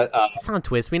twist. But It's not a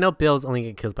twist. We know Bill's only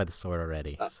get killed by the sword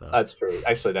already. So that's true.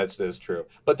 Actually, that is true.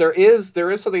 But there is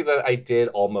something that I did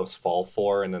almost fall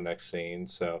for in the next scene.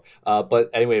 So, but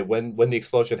anyway, when the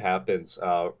explosion happens,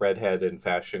 Redhead and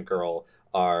Fashion Girl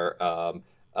are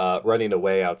running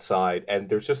away outside, and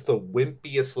there's just the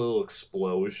wimpiest little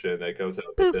explosion that goes out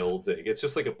of the building. It's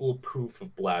just like a little poof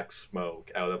of black smoke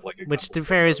out of like a which, couple to be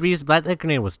fair, is windows. reasonable. That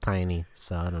grenade was tiny,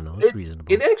 so I don't know. It's reasonable.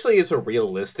 It actually is a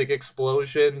realistic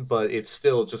explosion, but it's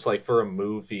still just like for a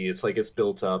movie, it's like it's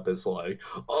built up as like,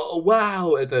 oh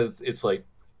wow, and then it's like,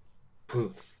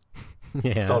 poof.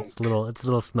 Yeah, thunk. it's a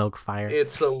little smoke fire.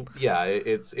 It's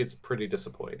pretty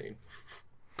disappointing.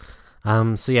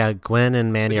 So yeah, Gwen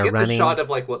and Mandy You are get the running. shot of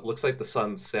like what looks like the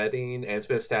sun setting, and it's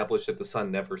been established that the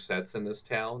sun never sets in this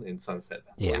town in Sunset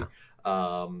Valley. Yeah.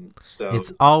 So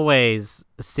It's always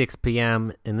 6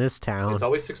 p.m. in this town. it's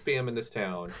always 6 p.m. in this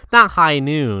town. Not high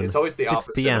noon. It's always the 6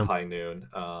 opposite p.m. of high noon.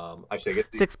 Actually, I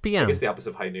guess 6 I p.m. guess the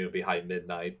opposite of high noon would be high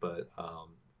midnight, but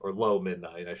or low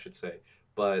midnight, I should say.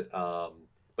 But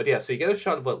yeah, so you get a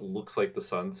shot of what looks like the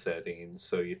sun setting.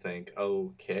 So you think,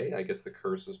 okay, I guess the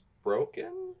curse is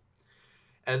broken.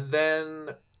 And then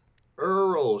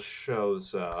Earl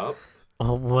shows up,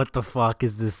 Oh, what the fuck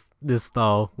is this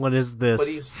though? What is this? but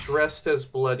he's dressed as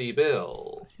Bloody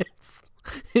Bill.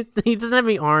 He doesn't have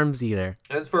any arms either.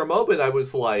 And for a moment, I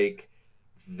was like,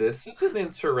 this is an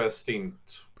interesting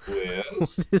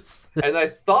twist. And I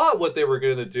thought what they were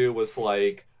going to do was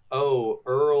like, oh,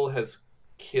 Earl has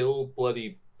killed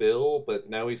Bloody Bill, but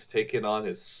now he's taken on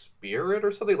his spirit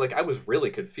or something. Like, I was really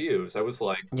confused. I was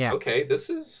like, Yeah. okay, this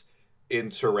is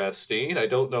interesting. I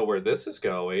don't know where this is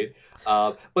going.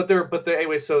 But they're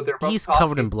anyway. So they're both He's talking.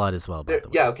 covered in blood as well, by the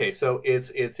way. Yeah. Okay. So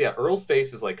it's Earl's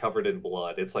face is like covered in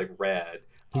blood. It's like red.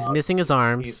 He's missing his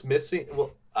arms. He's missing.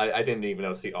 Well, I didn't even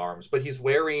notice the arms, but he's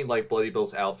wearing like Bloody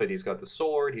Bill's outfit. He's got the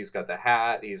sword. He's got the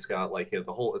hat. He's got like the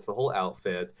whole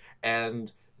outfit.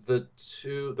 And the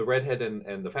redhead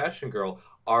and the fashion girl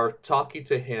are talking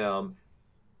to him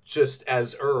just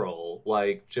as Earl,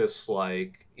 just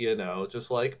like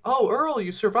oh, Earl,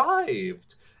 you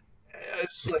survived.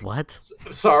 It's like, What?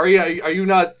 sorry, are you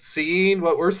not seeing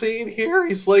what we're seeing here?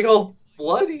 He's like all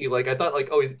bloody. Like I thought, like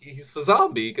oh, he's a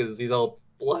zombie because he's all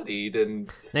bloodied and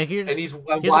Now here's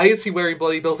why is he wearing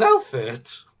Bloody Bill's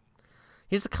outfit?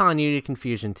 Here's a continuity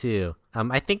confusion too.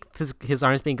 I think his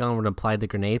arms being gone would imply the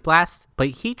grenade blast, but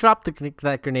he dropped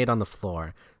that grenade on the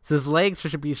floor, so his legs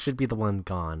should be the one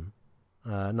gone,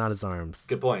 not his arms.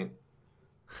 Good point.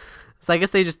 So I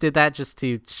guess they just did that just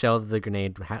to show the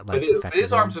grenade But affected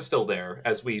his him. arms are still there,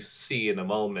 as we see in a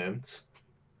moment,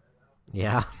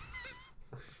 Yeah,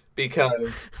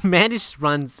 because Mandy just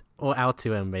runs out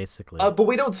to him basically. but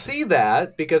we don't see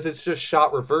that because it's just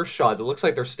reverse shot. It looks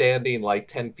like they're standing like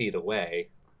 10 feet away.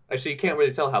 Actually, you can't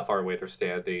really tell how far away they're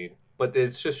standing, but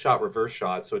it's just reverse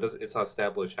shot, so it's not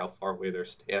established how far away they're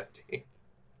standing.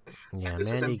 Yeah,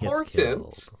 This is Mandy gets important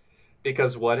killed.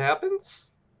 because what happens?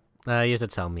 You have to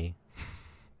tell me.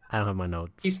 I don't have my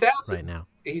notes He stabs right now.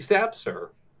 He stabs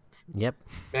her. Yep.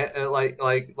 And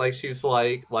like she's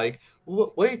like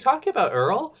what are you talking about,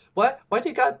 Earl? What do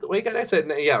you got? What you got? I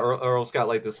said, yeah. Earl's got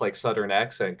like this like southern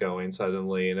accent going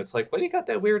suddenly, and it's like, why do you got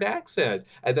that weird accent?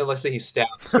 And then let's say he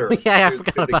stabs her Yeah, I through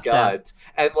forgot the about that. gut,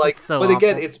 and like, It's so but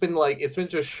again, awful. it's been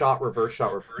just reverse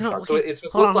shot. No, So okay, it's been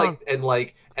hold looked on,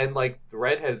 like and the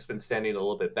redhead's been standing a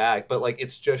little bit back, but like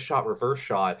it's just reverse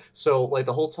shot. So like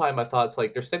the whole time I thought it's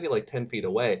like they're standing like 10 feet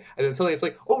away, and then suddenly it's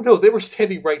like, oh no, they were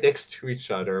standing right next to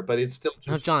each other, but it's still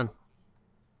No, just. John.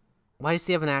 Why does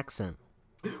he have an accent?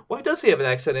 Why does he have an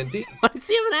accent? Indeed. Why does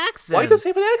he have an accent? Why does he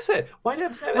have an accent? Why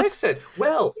does he have an accent?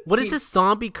 Well, What is this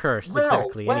zombie curse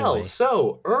exactly? Anyway,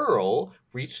 so Earl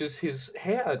reaches his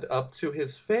hand up to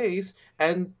his face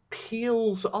and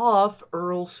peels off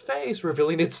Earl's face,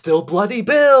 revealing it's still Bloody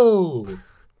Bill.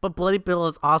 but Bloody Bill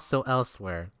is also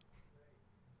elsewhere.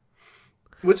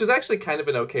 Which is actually kind of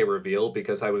an okay reveal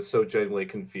because I was so genuinely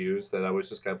confused that I was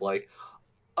just kind of like,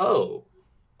 oh,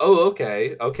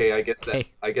 okay, I guess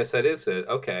that is it.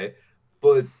 Okay,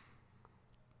 but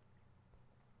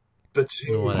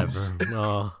jeez. Whatever.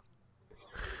 No.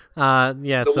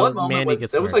 Yeah. The So one moment Mandy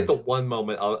gets that was like the murdered. one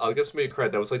moment. I'll give somebody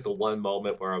credit. That was like the one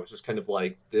moment where I was just kind of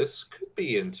like, this could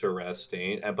be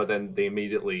interesting, but then they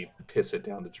immediately piss it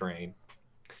down the drain.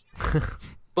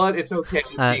 But it's okay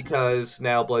because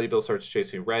now Bloody Bill starts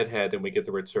chasing Redhead, and we get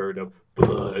the return of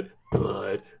blood,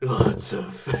 lots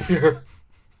of fire.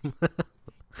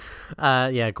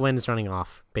 Yeah. Gwen is running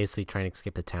off, basically trying to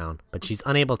escape the town, but she's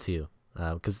unable to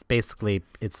because basically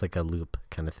it's like a loop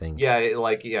kind of thing. Yeah,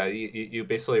 you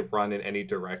basically run in any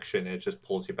direction and it just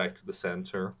pulls you back to the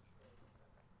center.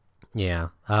 Yeah.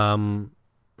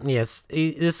 Yes.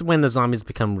 This is when the zombies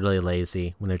become really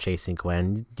lazy when they're chasing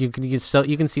Gwen. You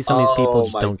can see some of these people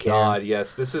just don't care. Oh my god,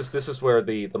 yes. This is where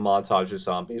the montage of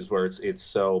zombies where it's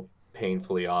so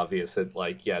painfully obvious that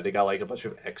like yeah, they got like a bunch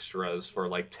of extras for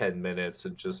like 10 minutes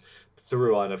and just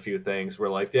threw on a few things. We're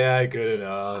like, yeah, good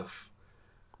enough.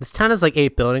 This town has like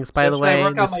 8 buildings, by the Just trying to way.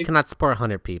 work out This my- cannot support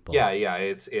 100 people. Yeah,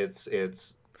 it's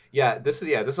yeah, this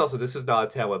is not a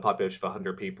town with a population of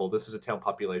 100 people. This is a town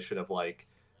population of like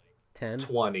 10.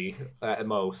 20 at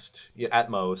most. Yeah, at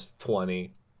most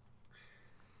 20.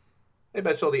 I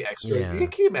imagine all the extra. Yeah. Can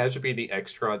you imagine being the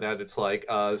extra on that? It's like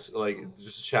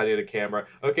just shouting at a camera.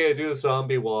 Okay, do a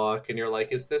zombie walk, and you're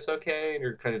like, "Is this okay?" And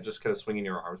you're kind of swinging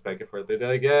your arms back and forth. They're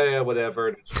like, "Yeah, whatever."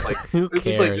 And it's just like Who it's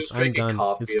cares? just I'm drinking done.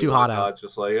 coffee. It's and too hot whatnot, out.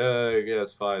 Just like, yeah,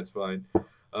 it's fine.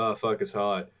 Oh, fuck, it's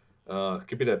hot.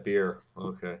 Give me that beer.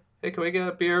 Okay. Hey, can we get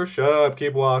a beer? Shut up.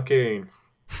 Keep walking.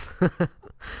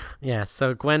 Yeah,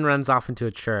 so Gwen runs off into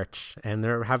a church, and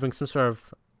they're having some sort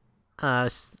of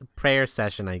prayer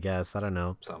session, I guess. I don't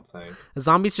know. Something. The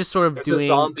zombie's just sort of It's doing a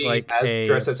zombie like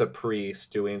dressed as a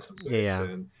priest doing some session. Yeah.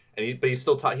 And but he's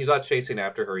still he's not chasing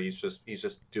after her. He's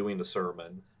just doing the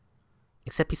sermon.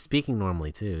 Except he's speaking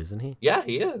normally too, isn't he? Yeah,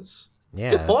 he is.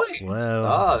 Yeah. Good point.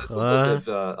 Whoa. That's a little bit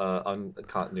of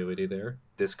uncontinuity there.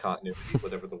 Discontinuity,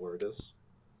 whatever the word is.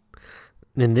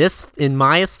 In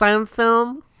my Asylum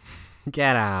film,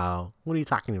 get out. What are you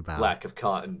talking about? Lack of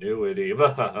continuity.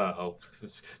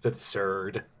 It's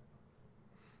absurd.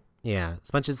 Yeah,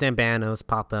 a bunch of Zambanos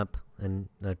pop up, and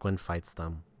Gwen fights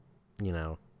them. You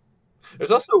know.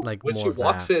 There's also Like when more she of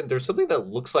walks that. in, there's something that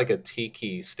looks like a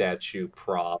tiki statue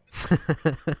prop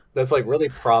that's like really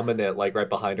prominent, like right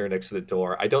behind her next to the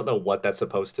door. I don't know what that's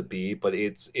supposed to be, but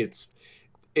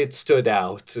it stood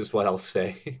out, is what I'll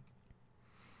say.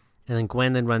 And then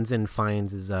Gwen then runs in and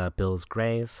finds Bill's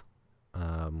grave.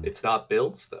 It's not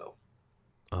Bill's though.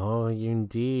 Oh,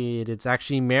 indeed. It's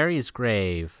actually Mary's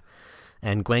grave.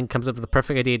 And Gwen comes up with the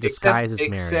perfect idea to disguise as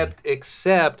Mary.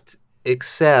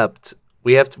 Except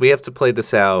we have to play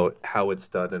this out how it's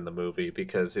done in the movie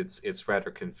because it's rather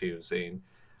confusing.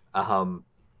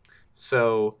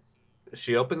 So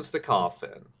she opens the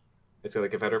coffin. It's got a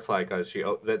Confederate flag on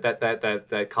it.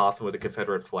 That coffin with the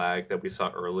Confederate flag that we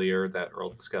saw earlier that Earl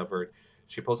discovered.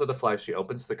 She pulls out the flag. She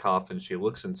opens the coffin. She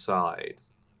looks inside,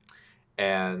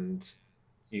 and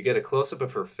you get a close up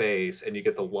of her face, and you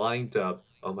get the lined up.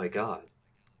 Oh my God,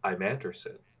 I'm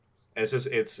Anderson. And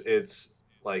it's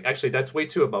like actually that's way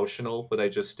too emotional. What I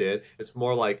just did. It's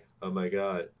more like oh my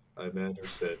God, I'm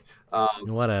Anderson.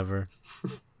 Whatever.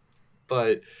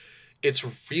 But it's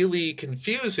really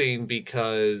confusing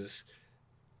because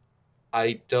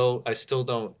I still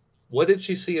don't. What did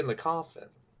she see in the coffin?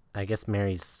 I guess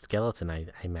Mary's skeleton, I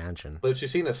imagine. But if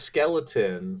she's seen a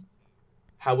skeleton,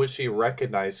 how would she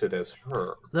recognize it as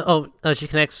her? Oh, she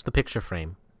connects the picture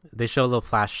frame. They show a little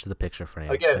flash to the picture frame.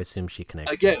 Again- So I assume she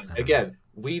connects. it. I don't know. Again,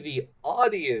 we the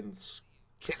audience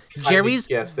can kind Jerry's- of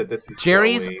guess that this is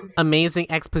Jerry's going,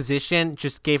 amazing exposition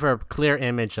just gave her a clear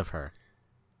image of her.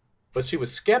 but she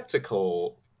was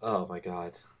skeptical. Oh my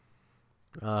God.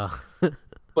 Uh,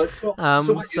 But so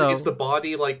what, so- is the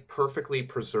body like perfectly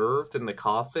preserved in the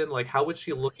coffin? Like how would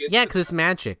she look into yeah, because it's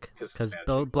magic. 'Cause it's Because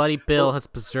magic. Bloody Bill Well, has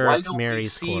why preserved don't Mary's we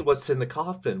see corpse. what's in the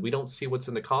coffin? We don't see what's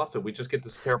in the coffin. We just get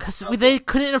this terrible. Because they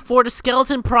couldn't afford a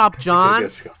skeleton prop, John.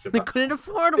 They couldn't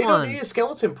afford They don't one. need a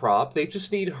skeleton prop. They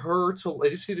just need her to. They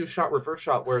just need to do a reverse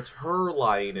shot where it's her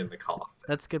lying in the coffin.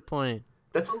 That's a good point.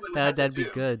 That's all they would have to That'd be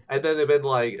do. good. And then it'd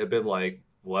been like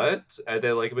what? And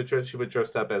then like she would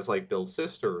dressed up as like Bill's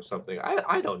sister or something.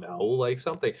 I don't know, like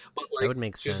something. But like would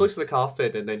make she just looks at sense. the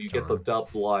coffin and then you get the John.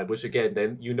 dubbed line, which again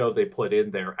then you know they put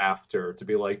in there after to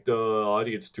be like the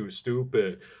audience too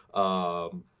stupid.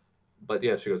 But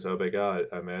yeah, she goes, "Oh my God,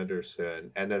 I'm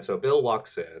Anderson," and then so Bill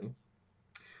walks in,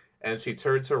 and she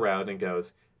turns around and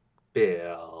goes,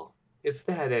 "Bill, is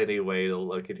that any way to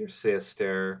look at your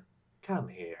sister? Come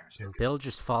here." And Bill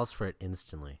just falls for it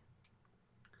instantly.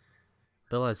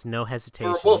 Bill has no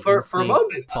hesitation. For He a instantly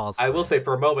moment, falls I for will it. say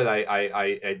for a moment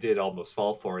I did almost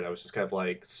fall for it. I was just kind of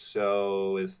like,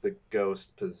 so is the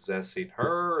ghost possessing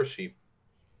her? Or is she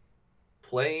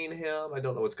playing him? I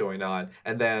don't know what's going on.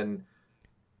 And then,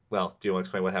 well, do you want to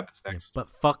explain what happens next? But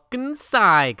fucking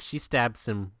psych, she stabs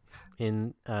him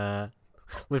in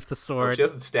with the Well, sword. she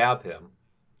doesn't stab him.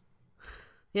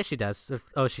 Yeah, she does.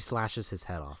 Oh, she slashes his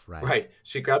head off, right? Right.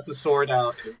 She grabs the sword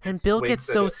out And Bill swings gets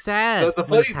at so it. sad. The when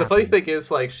funny this the funny thing happens.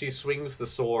 is like she swings the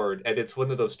sword and it's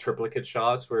one of those triplicate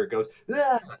shots where it goes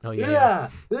ah, Oh yeah.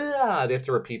 they have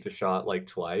to repeat the shot like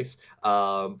twice.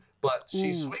 But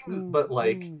she swings but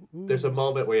like there's a Ooh.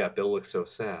 moment where Bill looks so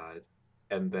sad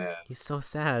and He's so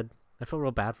sad. I feel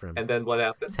real bad for him. then what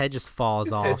His head happens? just falls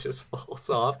His head off. just falls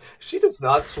off. She does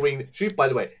not swing. She, by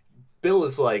the way, Bill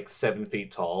is like 7 feet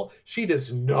tall. She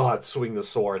does not swing the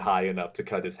sword high enough to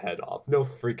cut his head off. No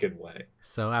freaking way.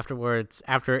 So afterwards,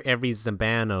 after every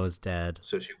Zambano is dead,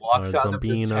 So she or walks out of the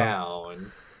Zombino,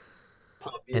 town.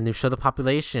 and they show the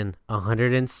population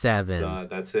 107.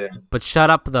 That's it. But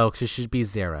shut up though, because it should be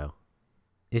 0.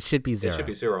 It should be 0. It should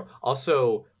be 0.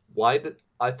 Also,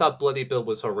 I thought Bloody Bill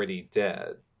was already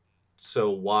dead.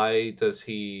 So why is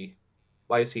he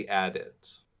added?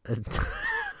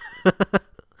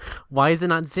 Why is it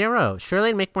not 0? Surely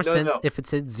it'd make more sense No. if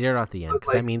it's at 0 at the end, But,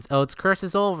 because that like, means its curse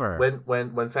is over.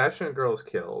 When Fashion Girl is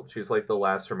killed, she's like the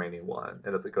last remaining one,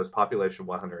 and it goes population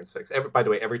 106. By the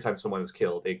way, every time someone is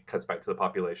killed, it cuts back to the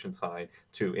population sign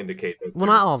to indicate that Well,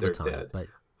 not all the they're time, dead. but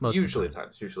most Usually of the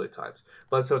time. times.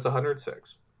 But so it's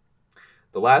 106.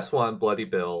 The last one, Bloody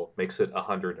Bill, makes it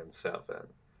 107.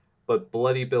 But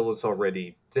Bloody Bill is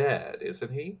already dead,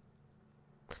 isn't he?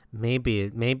 Maybe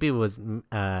it was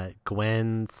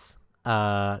Gwen's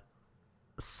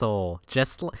soul,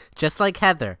 just like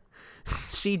Heather.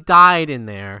 She died in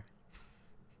there.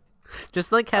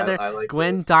 Just like Heather, I like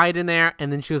Gwen this. died in there,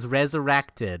 and then she was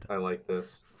resurrected I like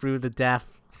this. through the death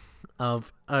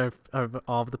of all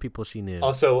of the people she knew.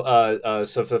 Also,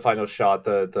 so for the final shot,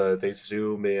 they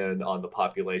zoom in on the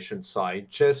population sign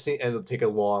and take a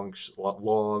long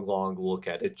look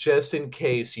at it, just in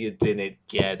case you didn't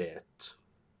get it.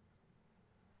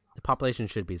 The population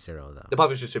should be 0 though. The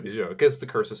population should be 0 because the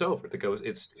curse is over.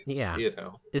 It's Yeah. you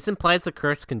know This implies the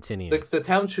curse continues. the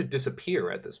town should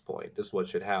disappear at this point. Is what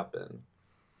should happen.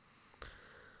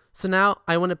 So now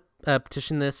I want to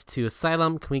petition this to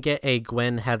Asylum. Can we get a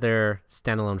Gwen Heather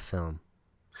standalone film?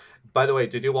 By the way,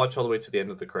 did you watch all the way to the end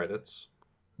of the credits?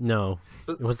 No.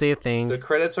 So- Was they a thing? The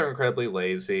credits are incredibly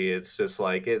lazy. It's just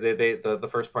like the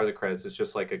first part of the credits is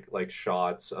just like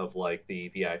shots of like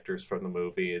the actors from the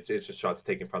movie. It's just shots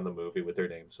taken from the movie with their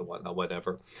names and whatnot,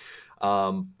 whatever.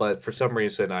 But for some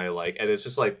reason and it's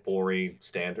just like boring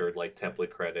standard like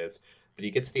template credits. But you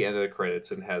get to the end of the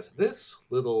credits and it has this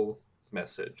little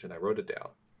message, and I wrote it down.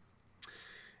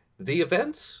 The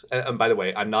events, and by the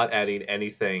way, I'm not adding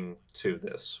anything to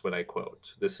this when I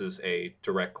quote. This is a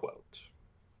direct quote.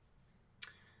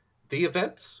 The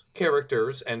events,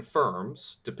 characters, and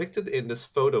firms depicted in this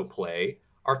photoplay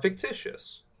are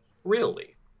fictitious.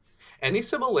 Really. Any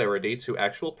similarity to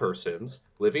actual persons,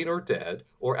 living or dead,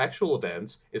 or actual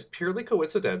events is purely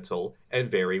coincidental and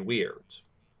very weird.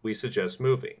 We suggest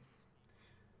moving.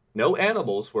 No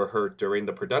animals were hurt during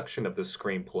the production of this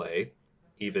screenplay,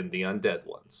 even the undead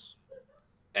ones.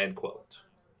 End quote.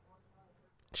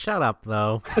 Shut up,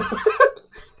 though.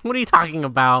 What are you talking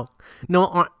about?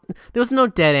 No, there was no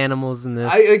dead animals in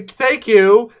this. Thank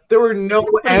you. There were no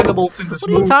animals in this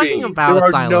movie. What are you talking about, There are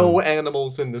Asylum? no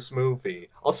animals in this movie.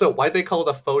 Also, why'd they call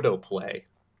it a photo play?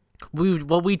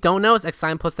 What we don't know is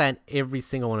Exile puts that in every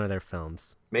single one of their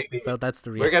films. Maybe. So that's the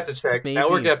We're reason. gonna have to check. Now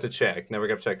we're Maybe. gonna have to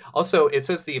check. Also, it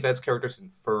says the events, characters,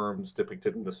 and firms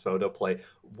depicted in this photo play.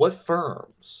 What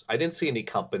firms? I didn't see any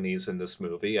companies in this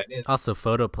movie. I didn't. Also,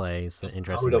 photoplay is an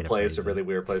interesting way Photo to play is phrase a really it.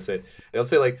 weird place to say. It'll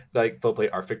say like photo play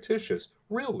are fictitious.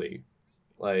 Really?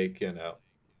 Like,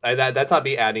 that's not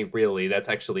me adding really. That's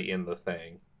actually in the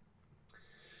thing.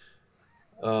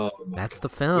 That's the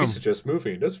We film. suggest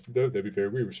moving. That'd be very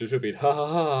weird. We suggest moving. Ha ha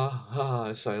ha ha.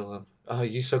 Asylum. Oh,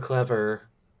 you so clever.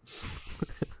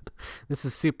 This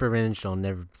is super original,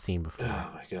 never seen before. Oh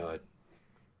my god.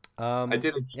 Um, I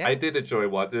did enjoy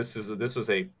what this was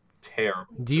a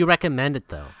terrible. Do you recommend it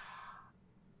though?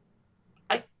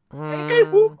 I think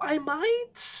I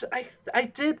might. I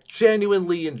did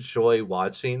genuinely enjoy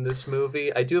watching this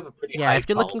movie. I do have a pretty Yeah, high if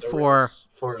you're looking tolerance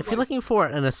for If you're looking for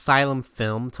an Asylum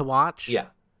film to watch, yeah,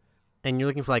 and you're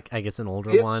looking for like I guess an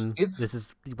older It's- one,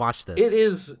 it's- watch this. it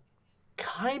is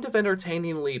kind of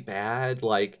entertainingly bad.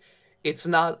 Like, it's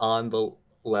not on the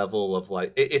level of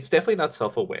like it's definitely not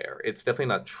self-aware. It's definitely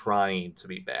not trying to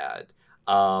be bad.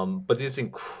 But it is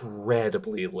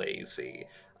incredibly lazy.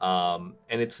 And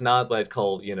it's not what I'd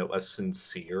call, a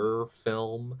sincere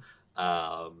film.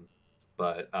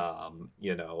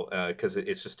 Because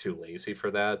it's just too lazy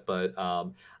for that. But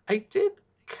I did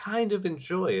kind of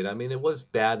enjoy it. I mean, it was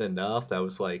bad enough that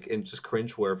was like, and just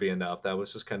cringeworthy enough that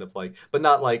was just kind of like, but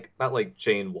not like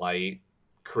Jane White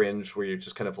cringe where you're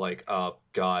just kind of like, oh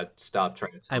God, stop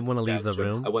trying to I tell want to me leave that the joke.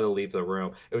 room. I want to leave the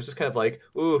room. It was just kind of like,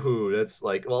 ooh, that's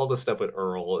like all the stuff with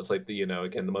Earl. It's like the,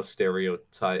 again, the most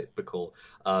stereotypical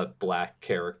black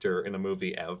character in a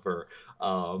movie ever,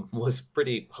 was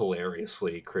pretty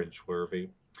hilariously cringeworthy.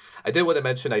 I did want to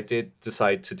mention I did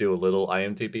decide to do a little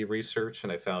IMDb research,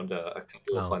 and I found a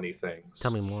couple of Oh, funny things.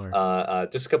 tell me more.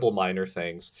 Just a couple of minor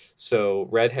things. So,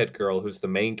 Redhead Girl, who's the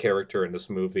main character in this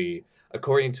movie,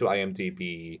 according to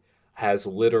IMDb, has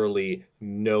literally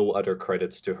no other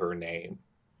credits to her name.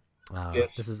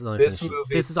 This is the only This thing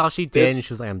movie, this is all she did, and this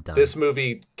she was like, "I'm done." this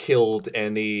movie killed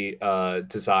any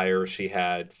desire she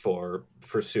had for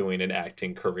pursuing an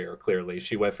acting career. Clearly,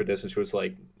 she went for this, and she was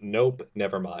like, "Nope,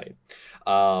 never mind."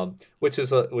 Which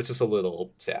is a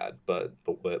little sad, but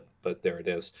there it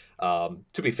is.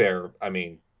 To be fair, I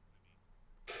mean,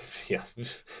 yeah,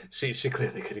 she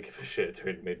clearly couldn't give a shit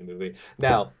during to make the movie.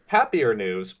 Now, happier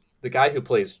news: the guy who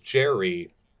plays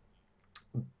Jerry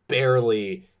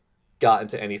barely got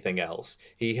into anything else.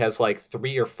 He has like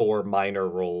 3 or 4 minor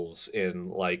roles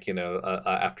in like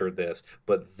after this,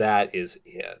 but that is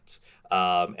it.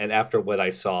 And after what I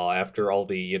saw, after all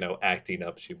the acting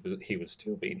up he was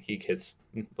doing, he gets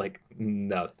like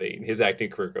nothing. His acting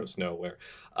career goes nowhere.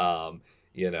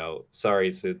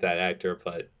 Sorry to that actor,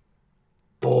 but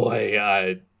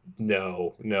boy,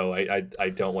 no, I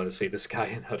don't want to see this guy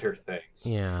in other things.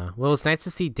 Yeah. Well, it's nice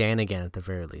to see Dan again at the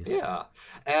very least. Yeah.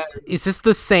 And Is this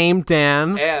the same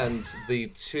Dan? And the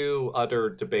 2 other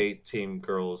debate team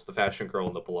girls, the fashion girl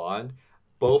and the blonde,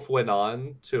 both went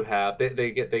on to have they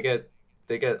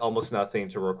get almost nothing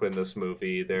to work with in this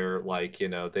movie. They're like,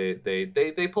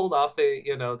 they pulled off they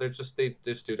just do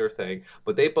their thing,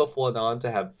 but they both went on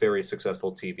to have very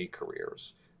successful TV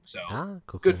careers. So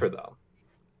Cool, good cool. for them.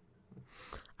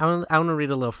 I want to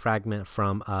read a little fragment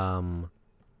from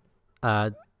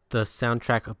the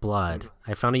soundtrack of Blood.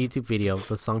 I found a YouTube video of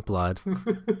the song Blood.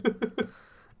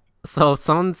 So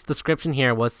someone's description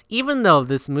here was, even though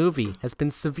this movie has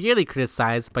been severely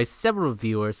criticized by several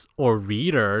viewers or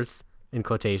readers, in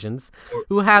quotations,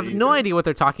 who have no idea what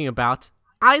they're talking about,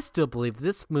 I still believe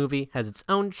this movie has its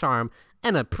own charm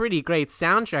and a pretty great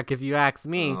soundtrack if you ask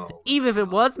me, even if it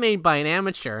was made by an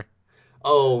amateur.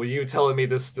 Oh, you telling me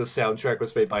the soundtrack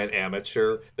was made by an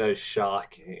amateur? That is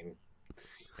shocking.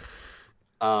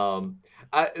 I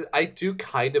do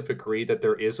kind of agree that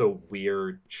there is a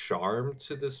weird charm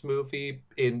to this movie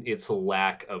in its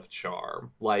lack of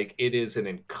charm. Like, it is an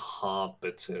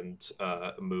incompetent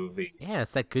movie. Yeah,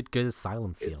 it's that good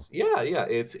Asylum feel.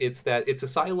 It's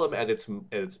Asylum at its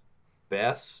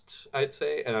best, I'd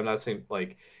say, and I'm not saying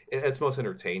like it's most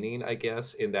entertaining, I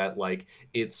guess, in that like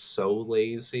it's so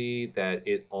lazy that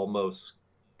it almost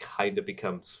kind of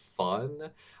becomes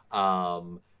fun.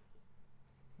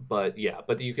 But I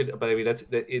mean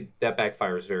that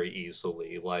backfires very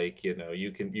easily. Like,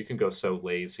 you can go so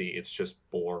lazy, it's just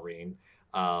boring.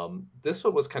 This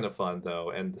one was kind of fun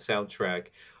though, and the soundtrack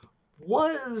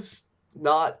was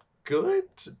not good,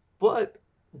 but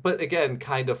again,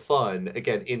 kind of fun.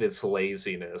 Again, in its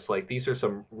laziness. Like, these are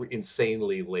some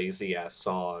insanely lazy ass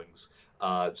songs.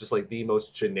 Just like the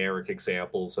most generic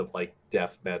examples of like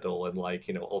death metal and like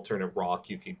alternate rock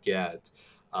you could get.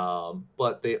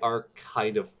 But they are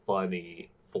kind of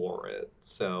funny for it.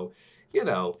 So,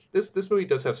 this movie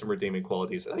does have some redeeming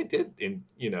qualities, and I did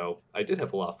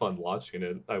have a lot of fun watching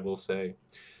it, I will say.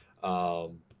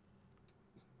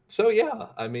 So yeah,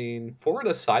 I mean, for an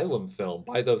Asylum film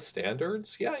by those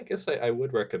standards, yeah, I guess I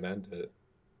would recommend it.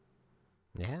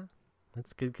 Yeah,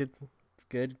 that's good. It's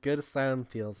good Asylum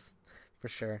feels, for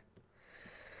sure.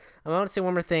 I want to say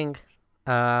one more thing.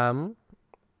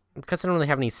 Because I don't really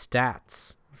have any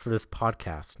stats for this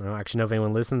podcast, I don't actually know if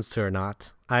anyone listens to it or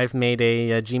not. I've made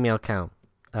a Gmail account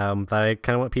that I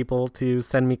kind of want people to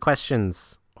send me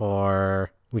questions,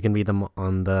 or we can read them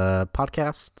on the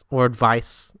podcast, or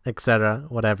advice, etc.,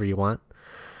 whatever you want.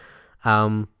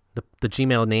 The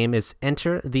Gmail name is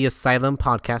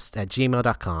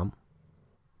entertheasylumpodcast@gmail.com.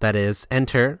 That is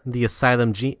enter the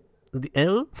asylum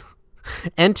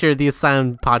enter the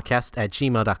asylum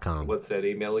podcast@gmail.com. What's that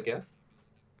email again?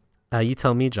 You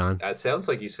tell me, John. It sounds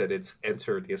like you said it's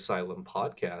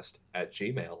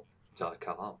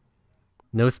entertheasylumpodcast@gmail.com.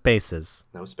 No spaces.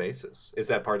 No spaces. Is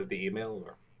that part of the email?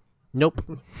 Or? Nope.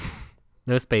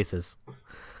 No spaces.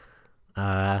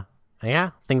 Yeah,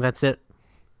 I think that's it.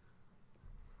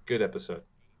 Good episode.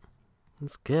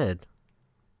 That's good.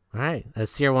 All right, I'll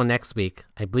see everyone next week.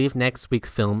 I believe next week's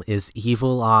film is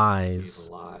Evil Eyes.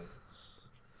 Evil Eyes.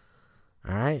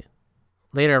 All right.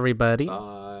 Later, everybody.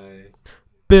 Bye.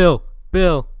 Bill.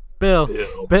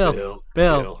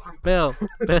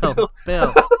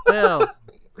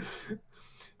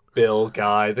 Bill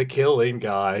guy, the killing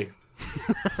guy.